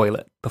and spoil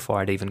it before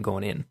I'd even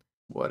gone in.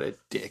 What a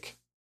dick.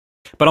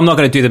 But I'm not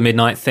going to do the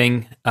midnight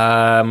thing.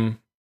 But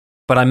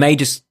I may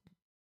just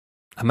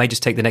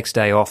take the next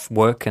day off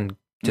work and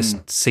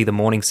just see the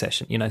morning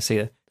session.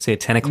 See a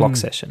 10 o'clock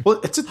session.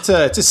 Well, it's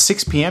at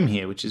 6 p.m.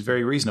 here, which is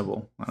very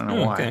reasonable. I don't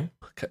know why.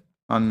 Okay.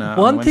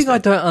 One thing I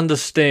don't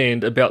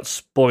understand about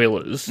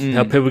spoilers,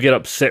 how people get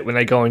upset when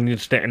they go on the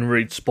internet and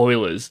read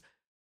spoilers.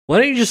 Why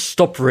don't you just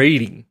stop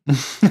reading?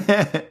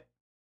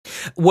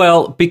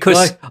 Well,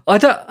 because I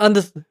don't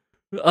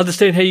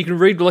understand how you can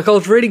read. Like, I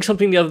was reading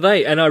something the other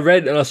day, and I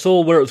read and I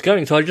saw where it was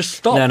going, so I just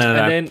stopped. No.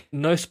 And then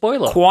no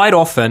spoiler. Quite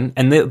often,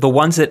 and the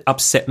ones that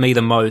upset me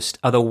the most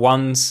are the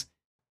ones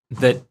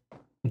that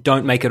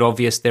don't make it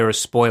obvious they're a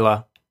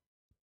spoiler,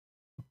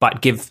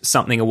 but give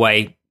something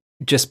away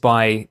just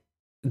by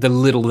the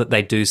little that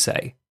they do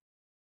say.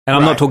 And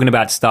I'm not talking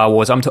about Star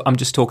Wars. I'm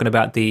just talking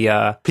about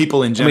the...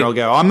 people in general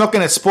go, I'm not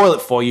going to spoil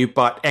it for you,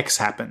 but X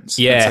happens.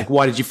 Yeah. It's like,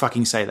 why did you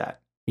fucking say that?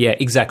 Yeah,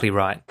 exactly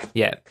right.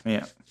 Yeah.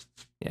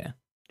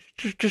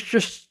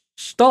 Just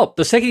stop.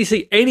 The second you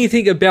see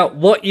anything about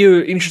what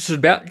you're interested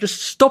about,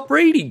 just stop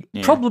reading.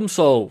 Yeah. Problem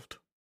solved.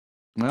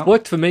 Well,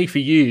 Worked for me for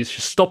years.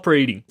 Just stop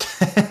reading.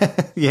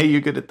 Yeah,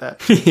 you're good at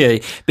that. Yeah,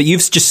 but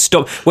you've just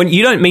stopped... When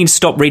you don't mean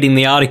stop reading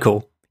the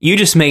article, you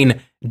just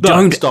mean...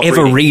 Don't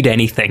ever read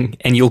anything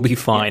and you'll be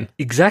fine.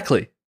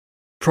 Exactly.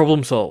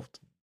 Problem solved.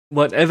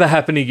 Whatever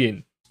happen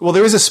again. Well,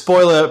 there is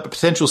a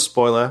potential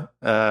spoiler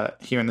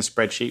here in the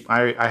spreadsheet.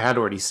 I had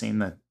already seen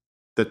the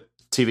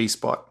TV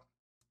spot.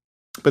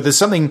 But there's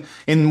something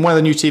in one of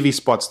the new TV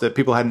spots that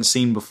people hadn't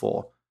seen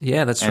before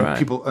Yeah, that's and right.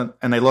 people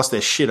and they lost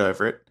their shit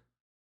over it.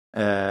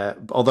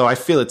 Although I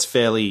feel it's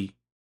fairly,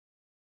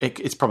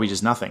 it's probably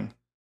just nothing.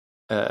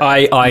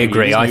 I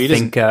agree.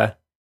 Maybe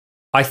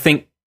I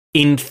think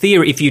in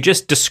theory, if you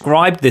just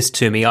described this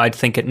to me, I'd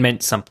think it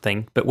meant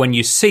something. But when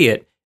you see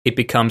it, it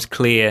becomes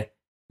clear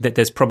that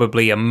there's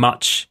probably a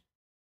much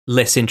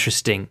less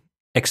interesting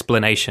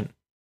explanation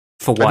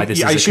for why this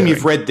is I assume occurring.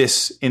 you've read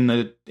this in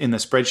the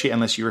spreadsheet,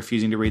 unless you're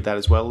refusing to read that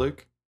as well,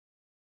 Luke.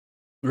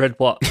 Read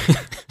what?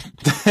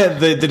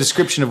 the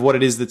description of what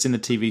it is that's in the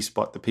TV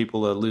spot that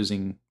people are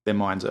losing their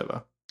minds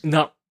over.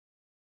 No.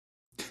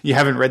 You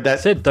haven't read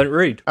that? Said don't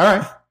read. All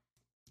right.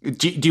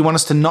 Do you want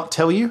us to not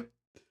tell you?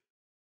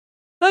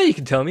 No, you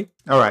can tell me.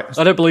 All right.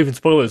 I don't believe in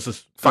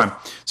spoilers. Fine.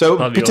 So,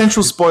 Might be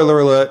potential awesome. spoiler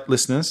alert,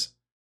 listeners.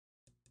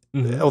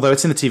 Mhm. Although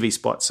it's in the TV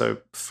spot, so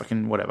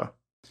fucking whatever.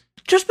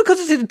 Just because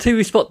it's in a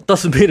TV spot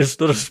doesn't mean it's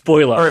not a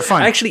spoiler. All right,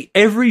 fine. Actually,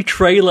 every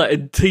trailer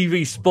and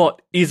TV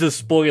spot is a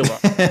spoiler. So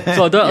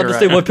I don't You're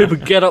understand right. why people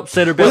get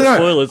upset about Well, no,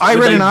 spoilers I when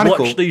read they an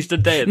article- watch these to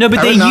death. No, but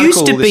I read there an used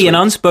article to this be an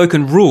week.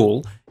 unspoken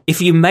rule.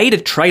 If you made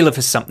a trailer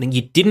for something,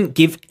 you didn't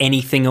give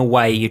anything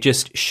away. You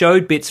just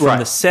showed bits from Right.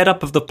 the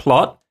setup of the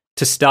plot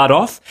to start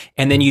off,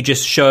 and then you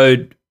just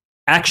showed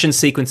action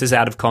sequences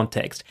out of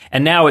context.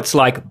 And now it's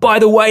like, by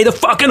the way, the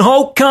fucking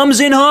Hulk comes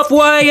in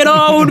halfway, and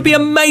oh, it would be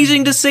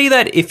amazing to see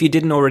that if you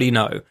didn't already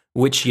know,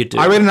 which you do.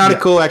 I read an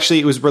article, actually,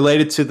 it was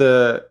related to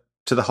the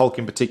Hulk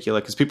in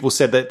particular, because people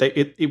said that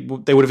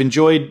they would have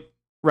enjoyed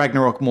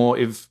Ragnarok more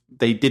if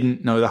they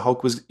didn't know the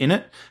Hulk was in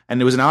it. And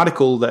there was an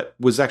article that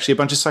was actually a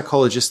bunch of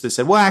psychologists that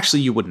said, well,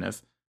 actually, you wouldn't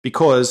have,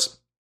 because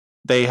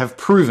they have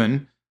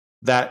proven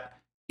that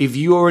if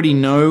you already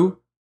know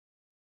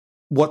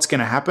what's going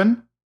to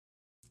happen,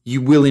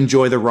 you will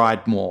enjoy the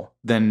ride more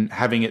than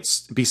having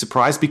it be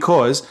surprised,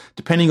 because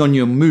depending on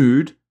your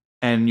mood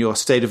and your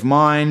state of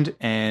mind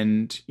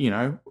and, you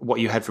know, what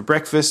you had for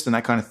breakfast and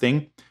that kind of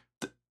thing,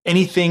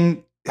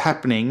 anything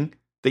happening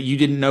that you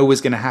didn't know was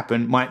going to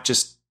happen might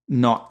just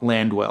not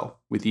land well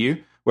with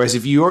you. Whereas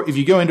if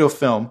you go into a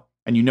film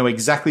and you know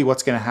exactly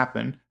what's going to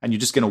happen and you're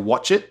just going to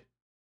watch it,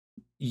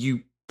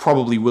 you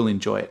probably will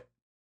enjoy it.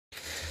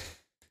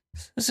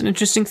 That's an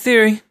interesting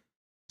theory.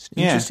 It's an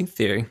Yeah. interesting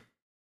theory.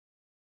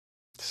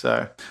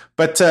 So,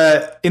 but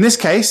in this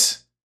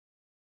case,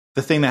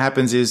 the thing that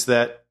happens is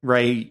that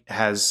Rey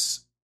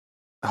has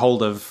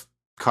hold of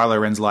Kylo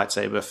Ren's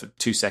lightsaber for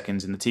 2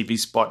 seconds in the TV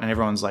spot, and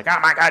everyone's like, "Oh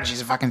my god, she's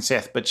a fucking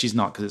Sith," but she's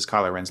not, because it's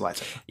Kylo Ren's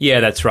lightsaber. Yeah,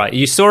 that's right.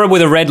 You saw her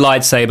with a red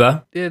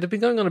lightsaber. Yeah, they've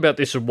been going on about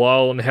this a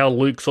while and how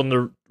Luke's on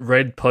the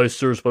red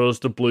poster as well as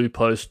the blue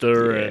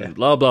poster and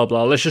blah, blah,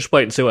 blah. Let's just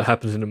wait and see what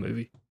happens in the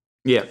movie.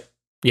 Yeah,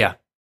 Yeah,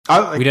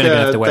 we don't even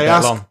have to wait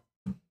that long.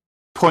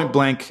 Point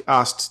blank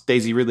asked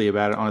Daisy Ridley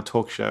about it on a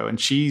talk show, and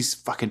she's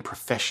fucking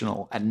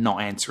professional at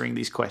not answering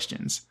these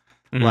questions.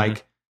 Mhm.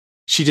 Like,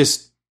 she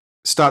just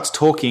starts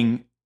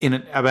talking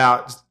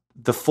about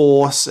the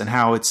Force and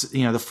how it's,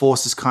 you know, the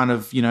Force is kind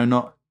of, you know,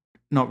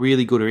 not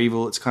really good or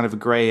evil. It's kind of a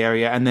gray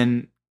area, and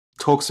then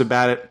talks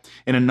about it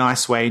in a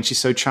nice way, and she's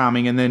so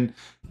charming. And then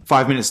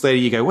 5 minutes later,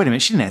 you go, "Wait a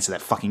minute, she didn't answer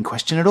that fucking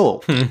question at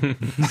all."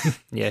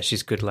 Yeah,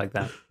 she's good like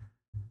that.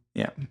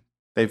 Yeah,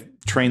 they've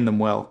trained them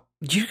well.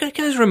 Do you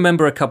guys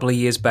remember a couple of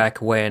years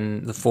back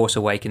when The Force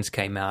Awakens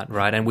came out,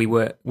 right? And we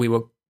were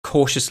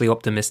cautiously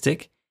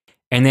optimistic,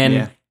 and then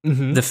Yeah.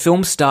 the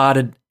film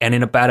started, and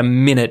in about a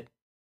minute,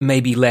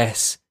 maybe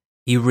less,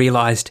 you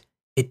realized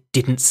it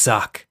didn't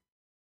suck.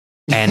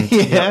 And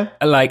Yeah.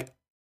 like,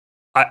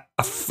 I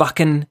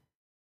fucking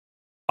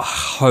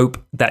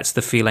hope that's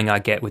the feeling I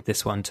get with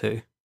this one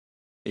too.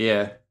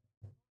 Yeah.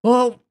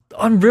 Well,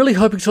 I'm really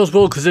hoping so as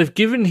well because they've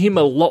given him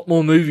a lot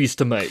more movies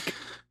to make.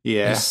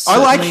 Yeah. Yes, I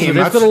like certainly. him.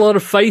 They've got a lot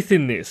of faith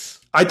in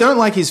this. I don't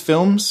like his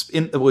films,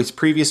 his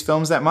previous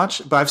films that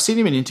much, but I've seen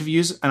him in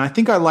interviews, and I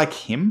think I like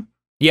him.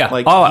 Yeah.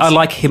 Like, I he's-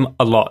 like him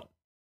a lot.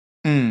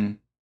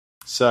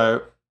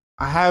 So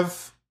I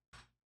have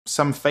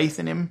some faith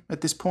in him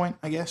at this point,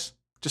 I guess,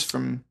 just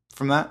from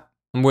that.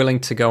 I'm willing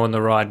to go on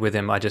the ride with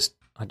him. I just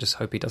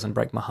hope he doesn't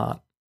break my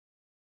heart.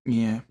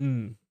 Yeah.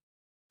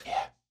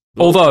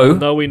 Although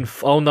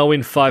I'll know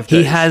in 5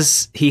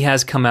 days. he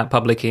has come out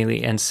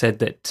publicly and said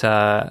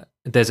that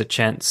there's a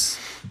chance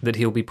that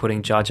he'll be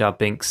putting Jar Jar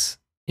Binks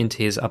into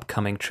his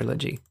upcoming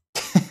trilogy.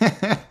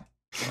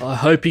 I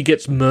hope he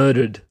gets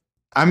murdered.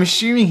 I'm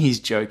assuming he's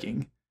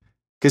joking,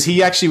 because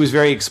he actually was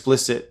very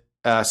explicit.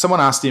 Someone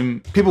asked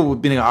him, people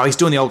would be like, "Oh, he's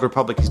doing the Old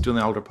Republic,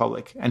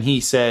 and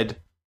he said,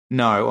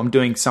 "No, I'm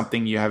doing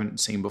something you haven't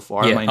seen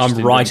before. Yeah, only interested I'm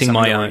in writing doing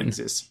something my that already own."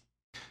 exists."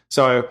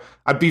 So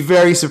I'd be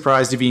very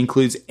surprised if he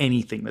includes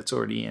anything that's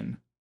already in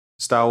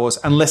Star Wars,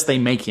 unless they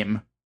make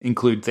him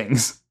include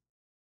things,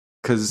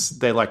 because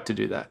they like to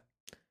do that.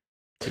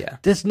 Yeah.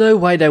 There's no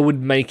way they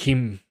would make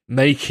him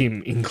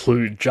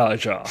include Jar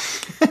Jar.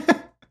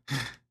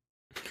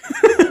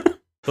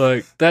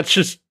 Like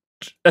that's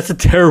a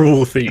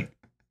terrible thing.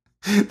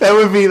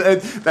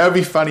 That would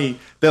be funny.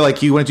 They're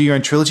like, "You want to do your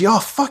own trilogy? Oh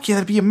fuck yeah,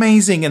 that'd be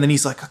amazing!" And then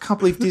he's like, "I can't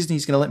believe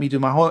Disney's going to let me do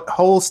my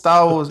whole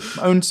Star Wars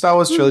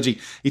trilogy."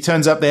 He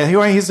turns up there.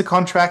 Here's the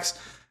contracts.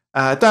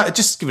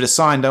 just give it a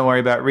sign. Don't worry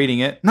about reading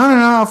it. No.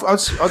 I've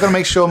got to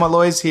make sure my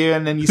lawyer's here.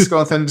 And then you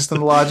scroll through just on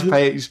the large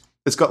page.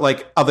 It's got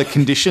like other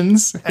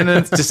conditions, and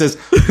then it just says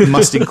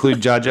must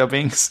include Jar Jar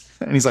Binks.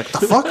 And he's like, the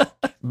fuck?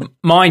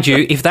 Mind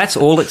you, if that's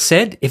all it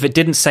said, if it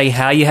didn't say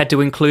how you had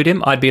to include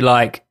him, I'd be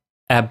like,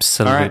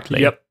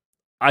 absolutely. Yep.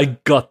 I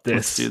got this.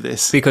 Let's do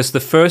this. Because the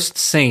first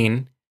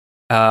scene,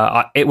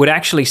 it would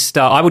actually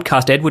start. I would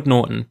cast Edward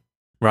Norton,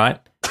 right,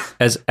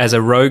 as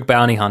a rogue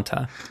bounty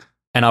hunter,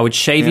 and I would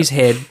shave his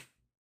head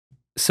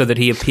so that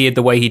he appeared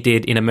the way he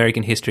did in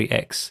American History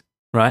X,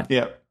 right?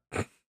 Yeah.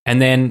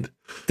 And then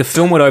the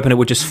film would open. It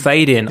would just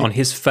fade in on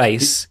his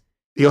face.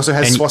 He also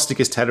has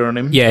swastikas tattooed on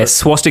him. Yeah,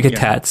 swastika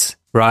tats,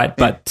 right?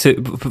 But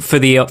for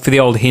the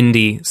old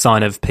Hindi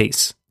sign of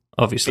peace,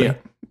 obviously,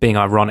 being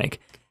ironic.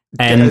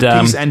 And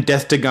peace and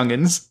death to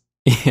Gungans.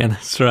 Yeah,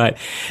 that's right.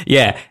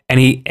 Yeah,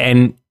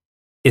 and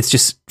it's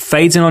just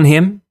fades in on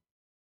him.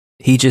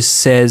 He just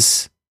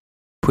says,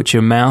 "Put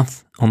your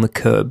mouth on the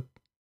curb,"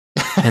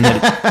 and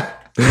then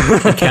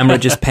the camera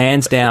just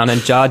pans down,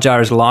 and Jar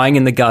Jar is lying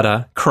in the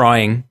gutter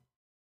crying,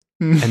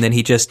 and then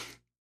he just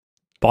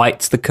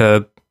bites the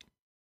curb,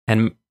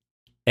 and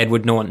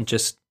Edward Norton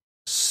just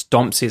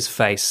stomps his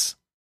face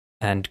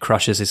and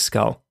crushes his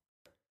skull.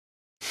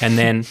 And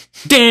then,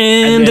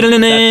 then the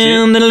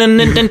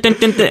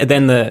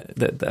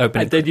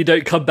opening. And then you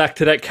don't come back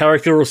to that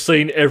character or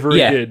scene ever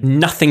again.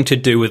 Nothing to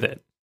do with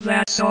it.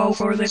 That's all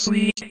for this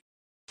week.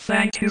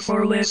 Thank you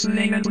for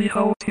listening, and we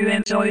hope you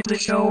enjoyed the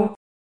show.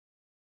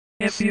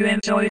 If you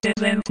enjoyed it,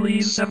 then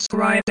please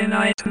subscribe in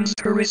iTunes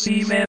to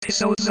receive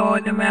episodes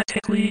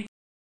automatically.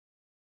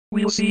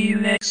 We'll see you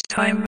next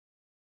time.